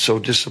so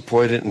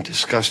disappointed and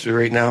disgusted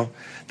right now.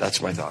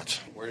 That's my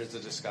thoughts. Where does the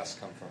disgust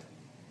come from?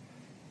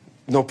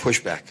 No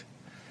pushback.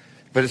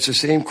 But it's the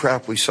same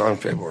crap we saw in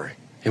February.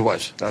 It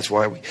was. That's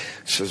why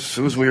so as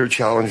soon as we were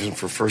challenging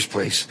for first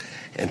place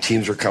and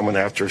teams were coming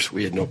after us,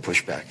 we had no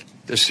pushback.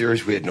 This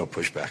series, we had no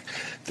pushback.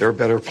 Their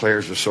better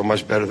players were so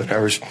much better than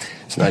ours,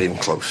 it's not even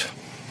close.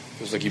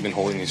 Feels like you've been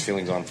holding these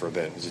feelings on for a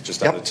bit. Is it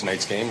just out of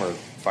tonight's game, or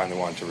finally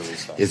wanted to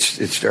release that? It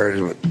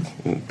started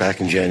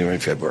back in January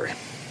and February.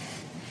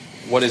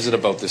 What is it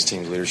about this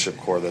team's leadership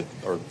core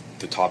or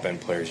the top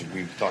end players?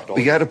 We've talked all.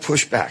 We got to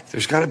push back.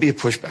 There's got to be a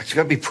pushback. There's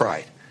got to be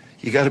pride.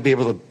 You got to be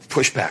able to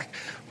push back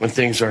when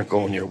things aren't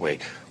going your way.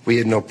 We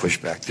had no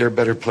pushback. Their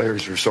better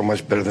players were so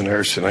much better than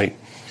ours tonight.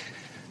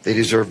 They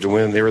deserved to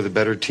win. They were the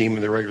better team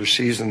in the regular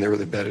season. They were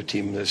the better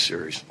team in this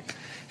series.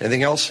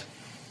 Anything else?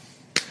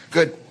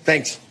 Good.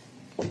 Thanks.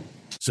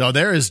 So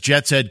there is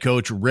Jets head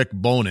coach Rick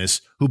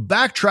Bowness, who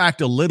backtracked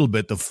a little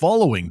bit the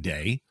following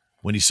day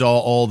when he saw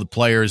all the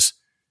players,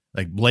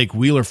 like Blake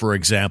Wheeler, for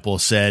example,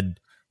 said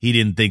he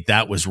didn't think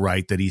that was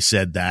right, that he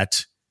said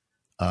that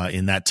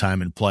in that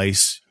time and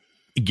place,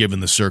 given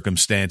the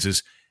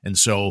circumstances. And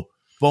so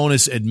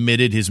Bowness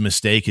admitted his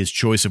mistake. His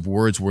choice of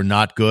words were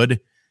not good.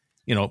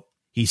 You know,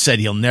 he said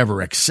he'll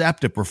never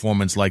accept a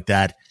performance like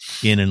that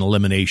in an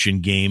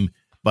elimination game,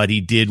 but he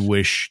did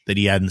wish that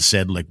he hadn't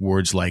said like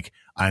words like,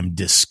 I'm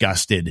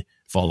disgusted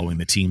following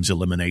the team's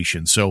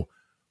elimination. So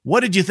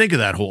what did you think of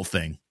that whole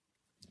thing?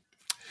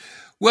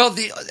 Well,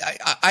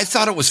 I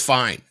thought it was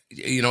fine.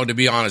 You know, to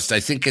be honest, I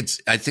think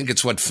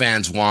it's what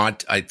fans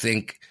want. I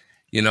think,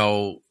 you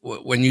know,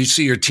 when you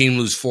see your team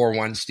lose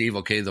 4-1, Steve,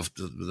 okay,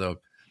 the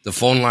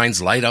phone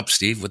lines light up,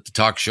 Steve, with the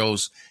talk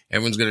shows.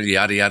 Everyone's going to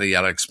yada, yada,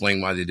 yada,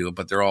 explain why they do it,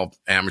 but they're all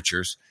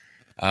amateurs.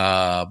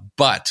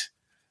 But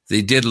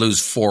they did lose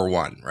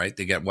 4-1, right?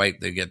 They get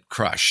wiped, they get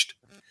crushed.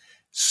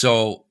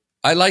 So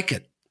I like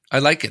it. I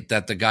like it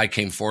that the guy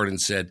came forward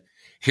and said,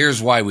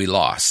 here's why we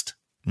lost.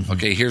 Mm-hmm.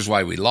 Okay, here's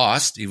why we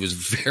lost. He was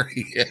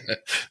very,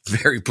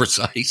 very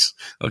precise,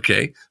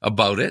 okay,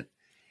 about it.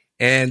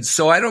 And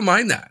so I don't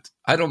mind that.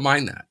 I don't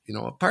mind that. You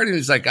know, part of me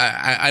is like,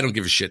 I don't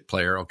give a shit,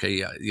 player.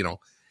 Okay, you know,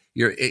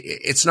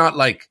 it's not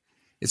like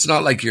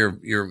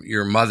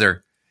your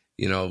mother,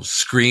 you know,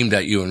 screamed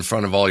at you in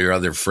front of all your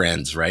other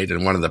friends, right?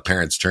 And one of the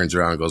parents turns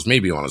around and goes,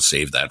 maybe you want to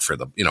save that for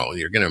the, you know,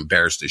 you're going to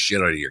embarrass the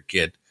shit out of your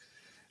kid.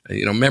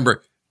 You know,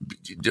 remember,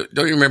 don't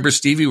you remember,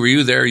 Stevie? Were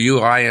you there?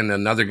 You, I, and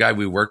another guy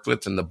we worked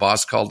with, and the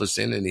boss called us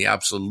in, and he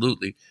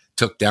absolutely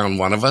took down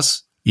one of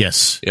us.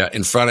 Yes. Yeah,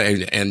 in front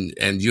of,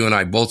 and you and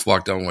I both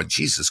walked out and went,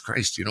 Jesus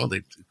Christ, you know,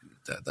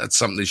 that's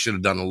something they should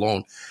have done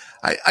alone.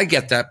 I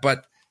get that,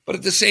 but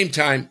at the same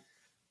time,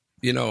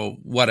 you know,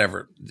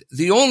 whatever.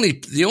 The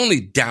only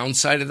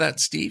downside of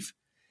that, Steve,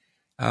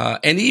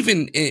 and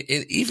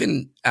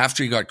even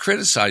after he got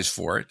criticized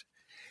for it,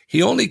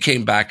 he only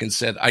came back and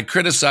said, I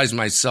criticized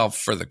myself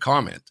for the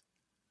comment,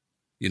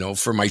 you know,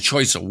 for my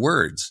choice of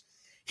words.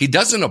 He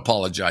doesn't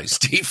apologize,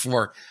 Steve,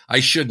 for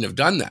I shouldn't have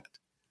done that.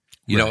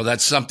 You know,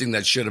 that's something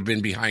that should have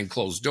been behind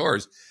closed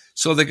doors.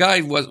 So the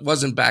guy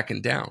wasn't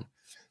backing down.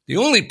 The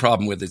only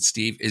problem with it,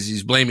 Steve, is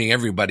he's blaming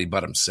everybody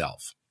but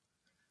himself.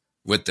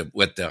 With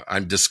the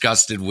I'm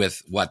disgusted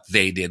with what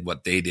they did.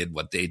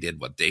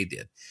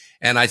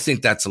 And I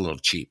think that's a little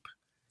cheap,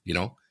 you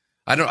know.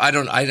 I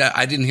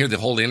didn't hear the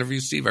whole interview,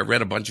 Steve. I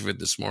read a bunch of it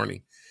this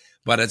morning.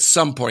 But at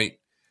some point,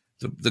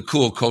 the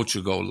cool coach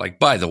will go like,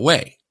 by the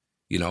way,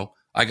 you know,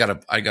 I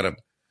gotta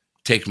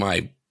take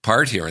my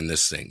part here in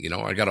this thing. You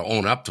know, I gotta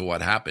own up to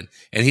what happened.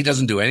 And he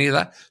doesn't do any of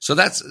that. So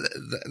that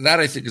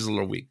I think is a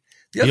little weak.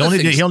 By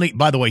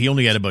the way, he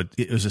only had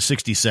it was a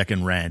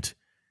 60-second rant.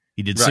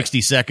 He did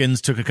 60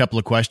 seconds, took a couple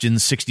of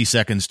questions, 60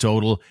 seconds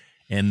total,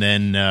 and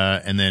then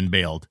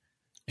bailed.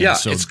 And yeah.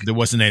 So there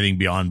wasn't anything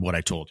beyond what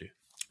I told you.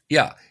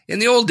 Yeah. In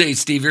the old days,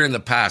 Steve, you're in the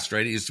past,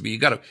 right? It used to be, you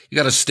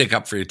gotta stick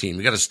up for your team.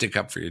 You gotta stick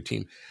up for your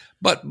team.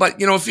 But,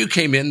 you know, if you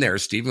came in there,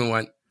 Steve, and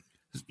went,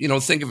 you know,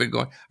 think of it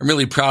going, I'm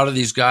really proud of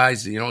these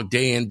guys, you know,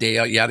 day in, day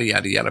out, yada,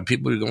 yada, yada.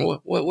 People are going,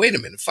 wait a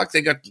minute. Fuck,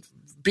 they got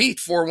beat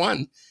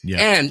 4-1.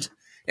 Yeah.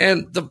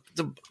 And the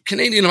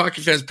Canadian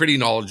hockey fans pretty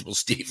knowledgeable,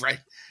 Steve, right?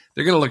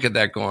 They're going to look at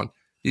that going,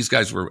 these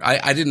guys were,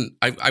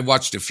 I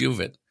watched a few of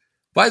it.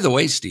 By the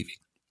way, Stevie,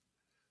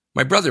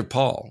 my brother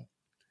Paul,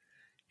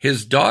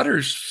 his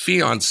daughter's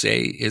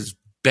fiance is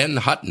Ben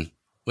Hutton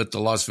with the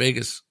Las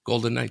Vegas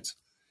Golden Knights.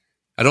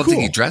 I don't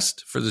think he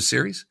dressed for the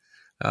series.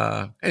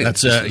 Anyway,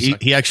 that's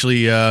he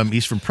actually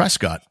he's from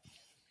Prescott.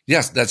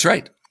 Yes, that's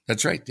right.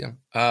 That's right.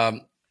 Yeah.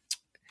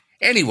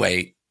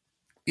 Anyway,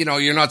 you know,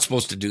 you're not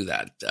supposed to do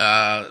that.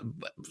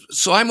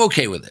 So I'm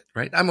okay with it,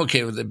 right? I'm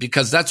okay with it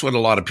because that's what a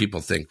lot of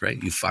people think,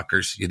 right? You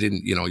fuckers. You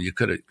didn't, you know, you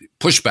could have,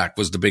 pushback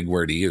was the big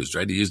word he used,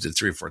 right? He used it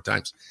 3 or 4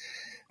 times.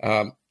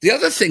 The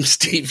other thing,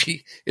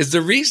 Stevie, is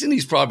the reason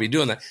he's probably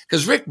doing that,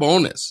 because Rick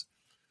Bowness,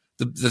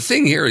 the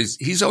thing here is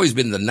he's always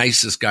been the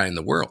nicest guy in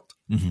the world,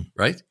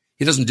 right?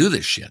 He doesn't do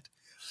this shit.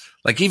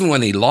 Like even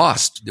when he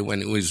lost,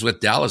 when he was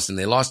with Dallas and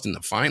they lost in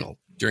the final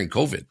during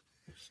COVID,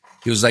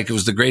 he was like, it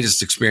was the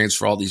greatest experience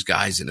for all these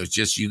guys. And it was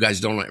just, you guys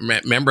don't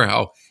remember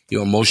how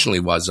emotionally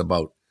was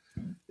about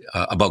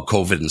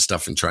COVID and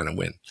stuff and trying to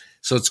win.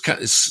 So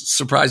it's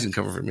surprising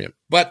coming from him.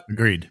 But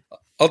agreed.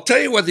 I'll tell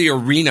you where the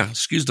arena,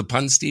 excuse the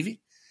pun,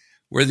 Stevie,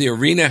 where the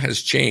arena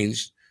has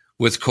changed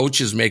with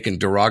coaches making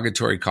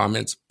derogatory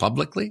comments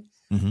publicly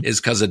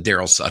is because of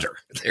Daryl Sutter.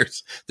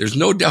 There's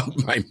no doubt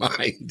in my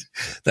mind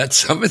that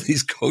some of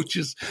these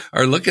coaches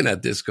are looking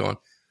at this going,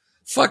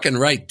 fucking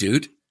right,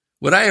 dude.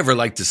 Would I ever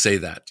like to say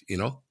that? You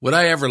know, would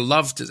I ever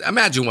love to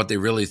imagine what they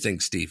really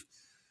think, Steve,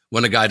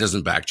 when a guy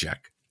doesn't back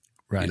check,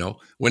 right? You know,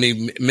 when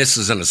he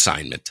misses an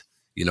assignment,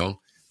 you know,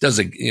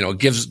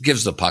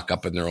 gives the puck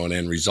up in their own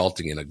end,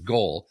 resulting in a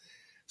goal.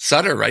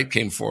 Sutter, right,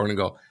 came forward and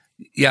go,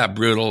 yeah,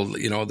 brutal.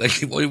 You know,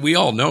 we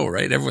all know,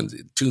 right? Everyone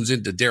tunes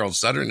into Daryl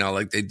Sutter now,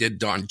 like they did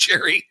Don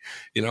Cherry,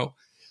 you know?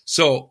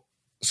 So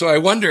I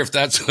wonder if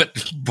that's what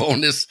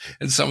Bowness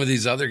and some of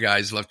these other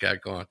guys look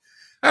at going,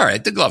 all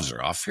right, the gloves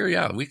are off here.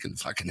 Yeah, we can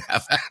fucking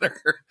have at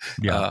her.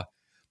 Yeah.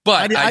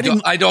 But I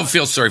don't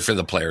feel sorry for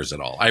the players at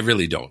all. I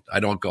really don't.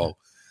 I don't go,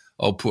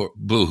 oh, poor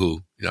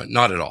boo-hoo. You know,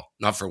 not at all.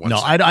 Not for one. No,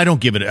 I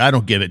don't give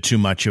it too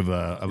much of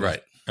a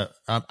right.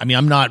 I mean,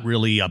 I'm not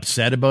really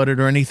upset about it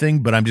or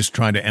anything, but I'm just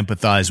trying to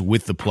empathize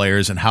with the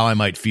players and how I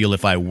might feel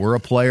if I were a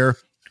player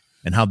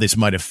and how this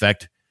might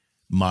affect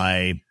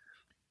my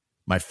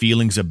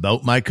feelings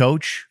about my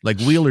coach. Like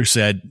Wheeler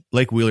said,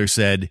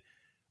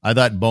 I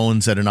thought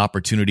Bones had an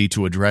opportunity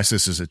to address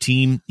this as a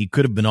team. He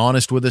could have been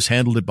honest with us,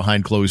 handled it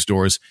behind closed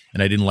doors,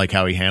 and I didn't like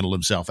how he handled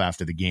himself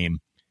after the game.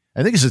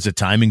 I think it's just a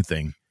timing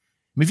thing.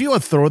 I mean, if you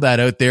want to throw that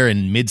out there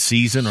in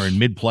mid-season or in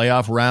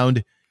mid-playoff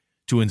round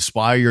to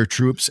inspire your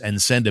troops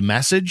and send a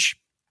message,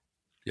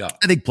 yeah,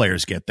 I think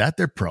players get that.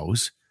 They're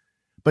pros.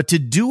 But to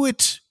do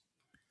it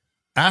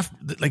after,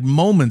 like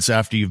moments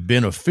after you've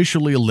been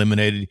officially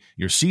eliminated,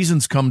 your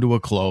season's come to a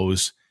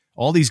close,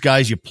 all these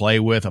guys you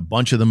play with, a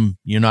bunch of them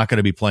you're not going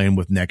to be playing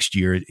with next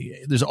year.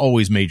 There's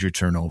always major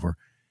turnover.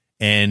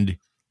 And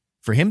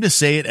for him to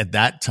say it at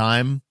that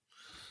time,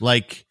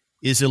 like,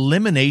 is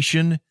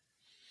elimination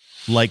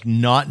like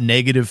not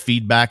negative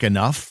feedback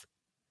enough?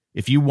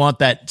 If you want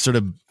that sort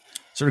of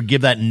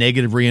give that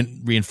negative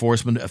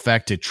reinforcement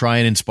effect to try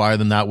and inspire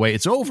them that way,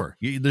 it's over.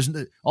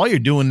 All you're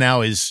doing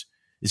now is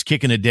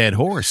kicking a dead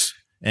horse.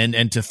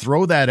 And to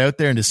throw that out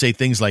there and to say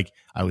things like,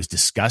 I was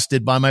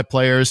disgusted by my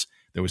players,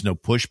 there was no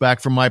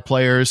pushback from my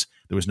players,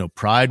 there was no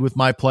pride with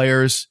my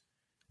players,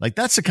 like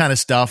that's the kind of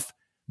stuff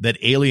that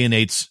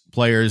alienates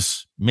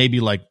players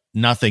maybe like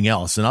nothing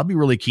else. And I'll be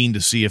really keen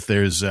to see if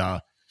there's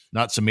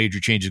not some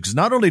major changes, because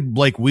not only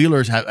Blake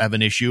Wheelers have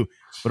an issue,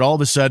 but all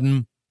of a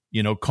sudden,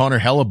 Connor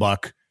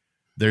Hellebuck,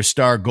 their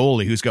star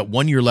goalie, who's got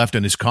 1 year left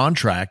on his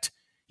contract,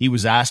 he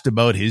was asked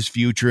about his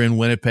future in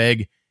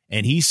Winnipeg,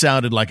 and he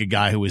sounded like a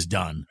guy who was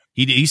done.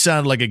 He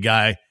sounded like a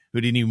guy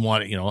who didn't even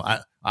want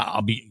to,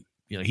 I'll be,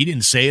 he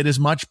didn't say it as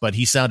much, but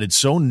he sounded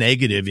so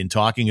negative in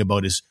talking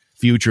about his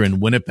future in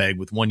Winnipeg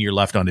with 1 year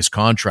left on his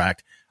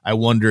contract. I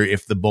wonder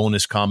if the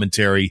bonus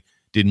commentary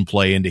didn't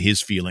play into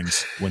his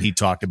feelings when he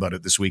talked about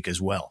it this week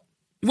as well.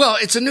 Well,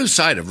 it's a new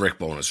side of Rick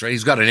Bowness, right?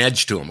 He's got an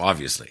edge to him,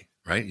 obviously,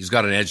 right? He's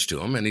got an edge to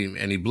him,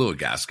 and he blew a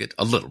gasket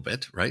a little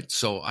bit, right?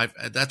 So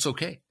that's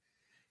okay.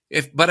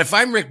 But if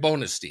I'm Rick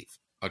Bowness, Steve,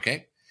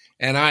 okay,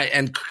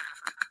 and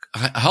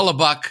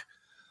Hellebuck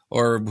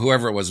or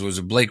whoever it was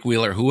Blake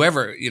Wheeler,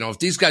 whoever, if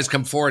these guys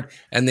come forward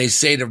and they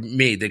say to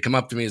me, they come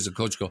up to me as a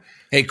coach, go,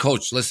 hey,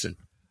 coach, listen,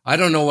 I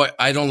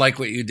don't like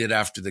what you did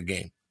after the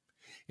game.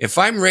 If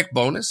I'm Rick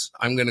Bowness,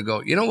 I'm going to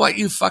go, you know what,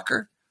 you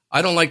fucker?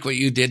 I don't like what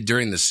you did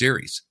during the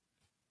series.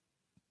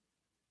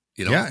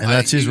 Yeah, and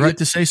that's his right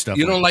to say stuff.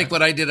 You don't like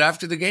what I did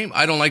after the game?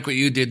 I don't like what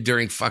you did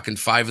during fucking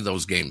 5 of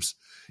those games.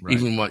 Right.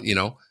 Even what,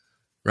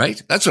 right?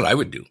 That's what I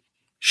would do.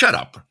 Shut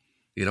up.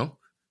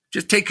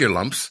 Just take your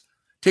lumps.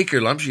 Take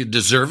your lumps. You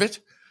deserve it.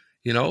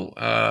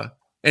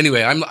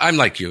 Anyway, I'm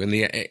like you. In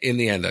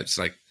the end, it's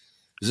like,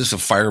 is this a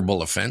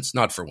fireable offense?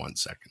 Not for 1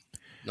 second.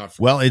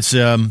 Well, it's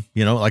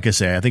like I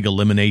say, I think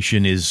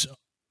elimination is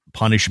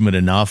punishment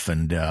enough,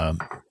 and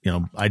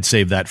I'd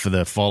save that for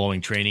the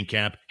following training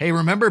camp. Hey,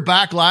 remember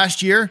back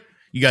last year,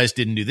 you guys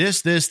didn't do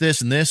this,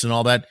 and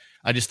all that.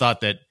 I just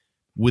thought that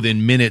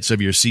within minutes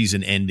of your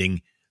season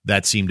ending,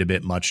 that seemed a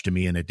bit much to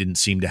me, and it didn't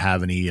seem to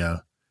have any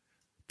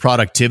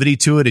productivity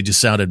to it. It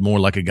just sounded more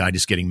like a guy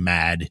just getting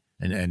mad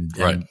and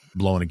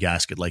blowing a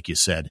gasket, like you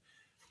said.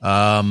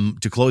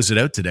 To close it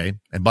out today,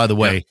 and by the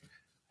way,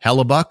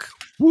 Hellebuck,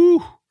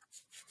 woo,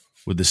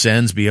 would the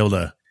Sens be able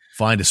to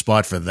find a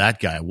spot for that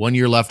guy? 1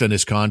 year left on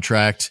his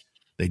contract.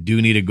 They do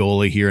need a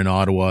goalie here in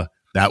Ottawa.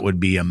 That would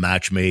be a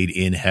match made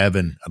in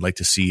heaven. I'd like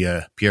to see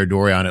Pierre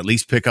Dorion at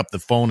least pick up the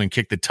phone and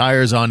kick the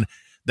tires on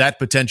that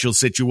potential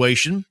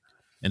situation.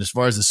 And as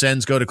far as the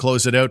Sens go, to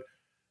close it out,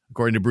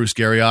 according to Bruce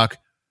Garriock,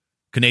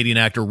 Canadian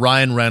actor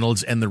Ryan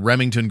Reynolds and the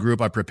Remington Group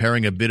are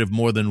preparing a bid of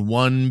more than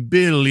 $1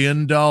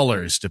 billion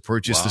to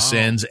purchase the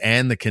Sens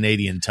and the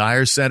Canadian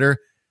Tire Center.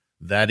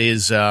 That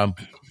is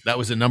that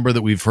was a number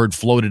that we've heard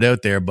floated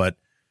out there, but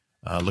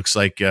looks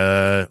like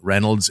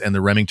Reynolds and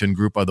the Remington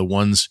Group are the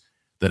ones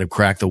that have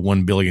cracked the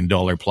 $1 billion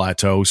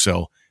plateau.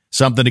 So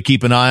something to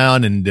keep an eye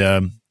on. And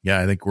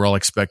I think we're all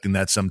expecting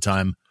that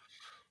sometime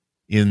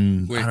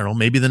in,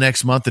 maybe the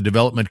next month. The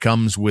development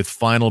comes with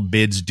final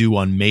bids due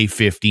on May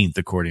 15th,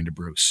 according to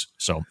Bruce.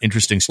 So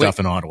interesting stuff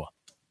in Ottawa.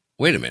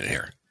 Wait a minute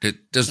here.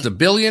 Does the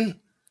billion,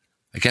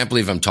 I can't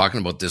believe I'm talking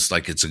about this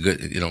like it's a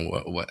good,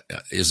 what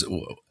is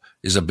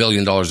 $1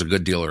 billion a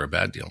good deal or a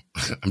bad deal?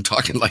 I'm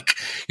talking like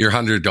your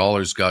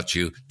 $100 got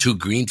you 2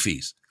 green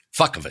fees.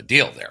 Fuck of a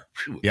deal there.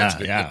 Whew,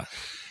 yeah.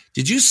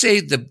 Did you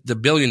say the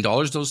 $1 billion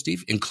though,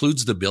 Steve,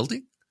 includes the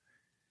building?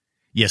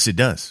 Yes, it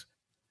does.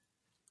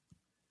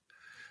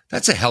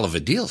 That's a hell of a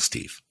deal,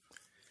 Steve.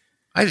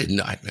 I didn't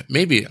know.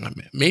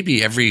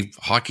 Maybe every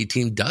hockey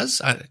team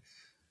does.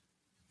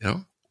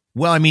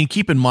 Well, I mean,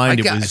 keep in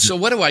mind So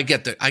what do I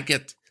get?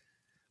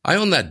 I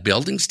own that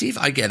building, Steve.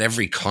 I get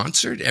every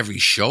concert, every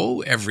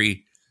show, am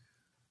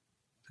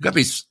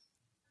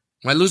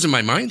I losing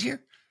my mind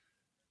here?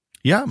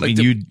 Yeah, I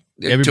mean,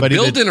 to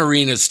build an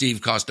arena,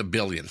 Steve, cost $1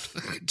 billion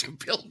to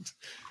build.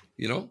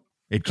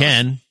 It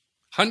can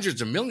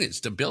hundreds of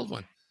millions to build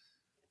one.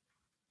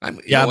 I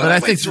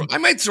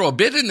might throw a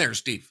bid in there,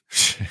 Steve.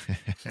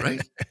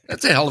 Right?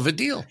 That's a hell of a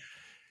deal.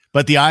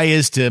 But the eye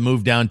is to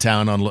move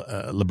downtown on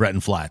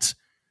LeBreton Flats.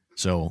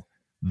 So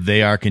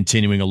they are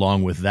continuing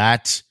along with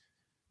that.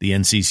 The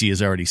NCC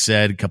has already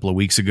said a couple of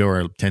weeks ago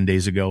or 10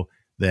 days ago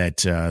that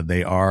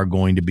they are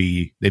going to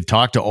be, they've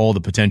talked to all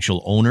the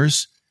potential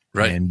owners,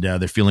 right? And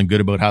they're feeling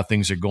good about how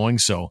things are going.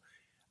 So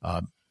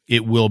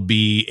it will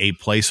be a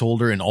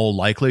placeholder in all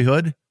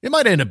likelihood. It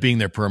might end up being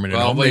their permanent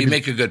home. Well, you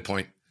make a good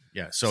point.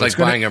 Yeah. So it's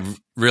like buying a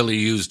really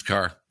used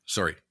car.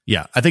 Sorry.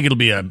 Yeah. I think it'll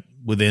be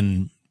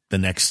within the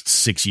next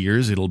 6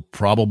 years. It'll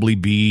probably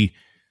be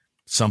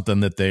something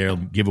that they'll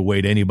give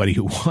away to anybody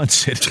who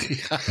wants it.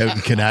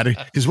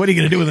 Because what are you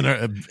going to do with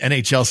an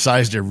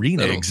NHL-sized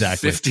arena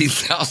exactly?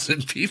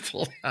 15,000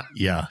 people.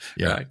 Yeah.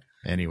 Right.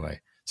 Anyway,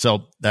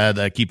 so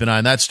keep an eye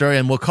on that story,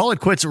 and we'll call it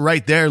quits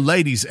right there,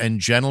 ladies and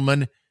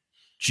gentlemen.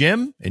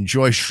 Jim,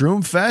 enjoy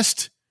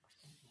Shroomfest.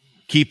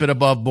 Keep it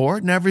above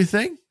board and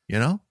everything. You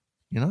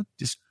know,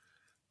 just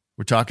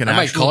we're talking. I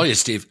might call you,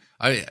 Steve.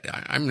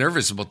 I'm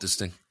nervous about this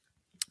thing.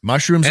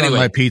 Mushrooms on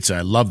my pizza.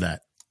 I love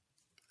that.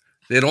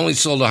 They'd only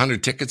sold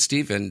 100 tickets,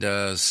 Steve,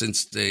 and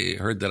since they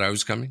heard that I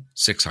was coming,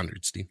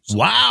 600, Steve. So,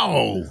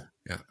 wow.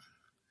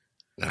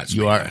 Yeah.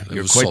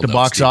 You're quite the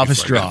box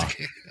office draw.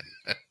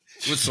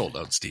 It was sold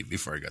out, Steve,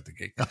 before I got the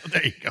gig. Oh,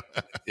 there you go.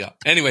 Yeah.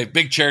 Anyway,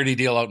 big charity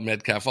deal out in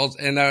Metcalfe Falls.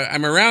 And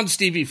I'm around,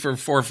 Stevie, for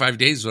 4 or 5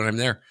 days when I'm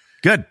there.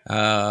 Good.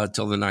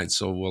 Till the 9th.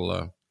 So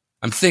we'll,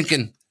 I'm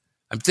thinking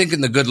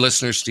the good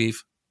listener,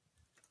 Steve,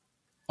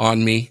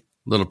 on me,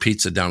 little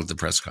pizza down at the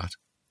Prescott.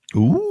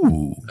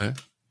 Ooh.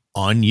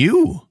 On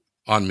you.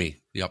 On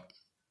me. Yep.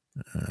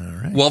 All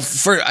right.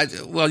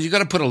 Well, you got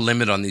to put a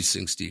limit on these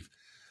things, Steve.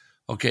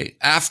 Okay.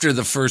 After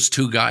the first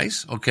 2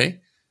 guys,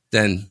 okay,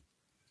 then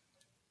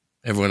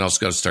everyone else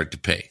got to start to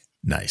pay.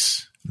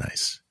 Nice.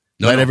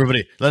 Let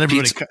everybody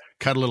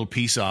cut a little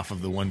piece off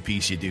of the one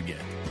piece you do get.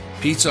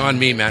 Pizza on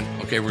me, man.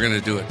 Okay, we're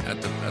gonna do it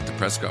at the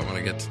Prescott when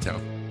I get to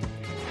town.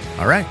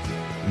 All right.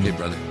 Okay,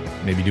 brother.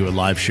 Maybe do a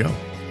live show.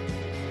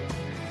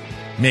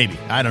 Maybe.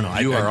 I don't know.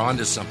 You are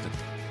onto something.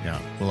 Yeah,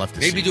 we'll have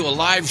to see. Maybe do a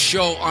live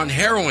show on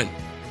heroin.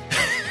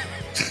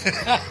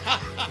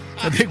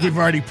 I think we've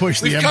already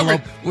pushed the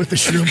envelope with the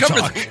shroom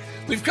talk.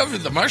 We've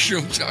covered the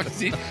mushroom talk,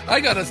 Steve. I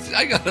got a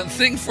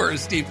thing for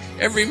us, Steve.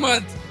 Every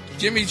month,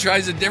 Jimmy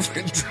tries a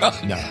different drug.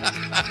 No,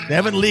 they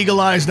haven't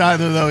legalized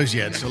either of those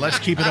yet. So let's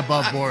keep it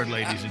above board,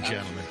 ladies and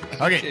gentlemen.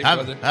 Okay,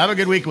 have a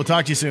good week. We'll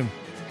talk to you soon.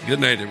 Good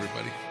night,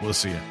 everybody. We'll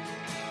see you.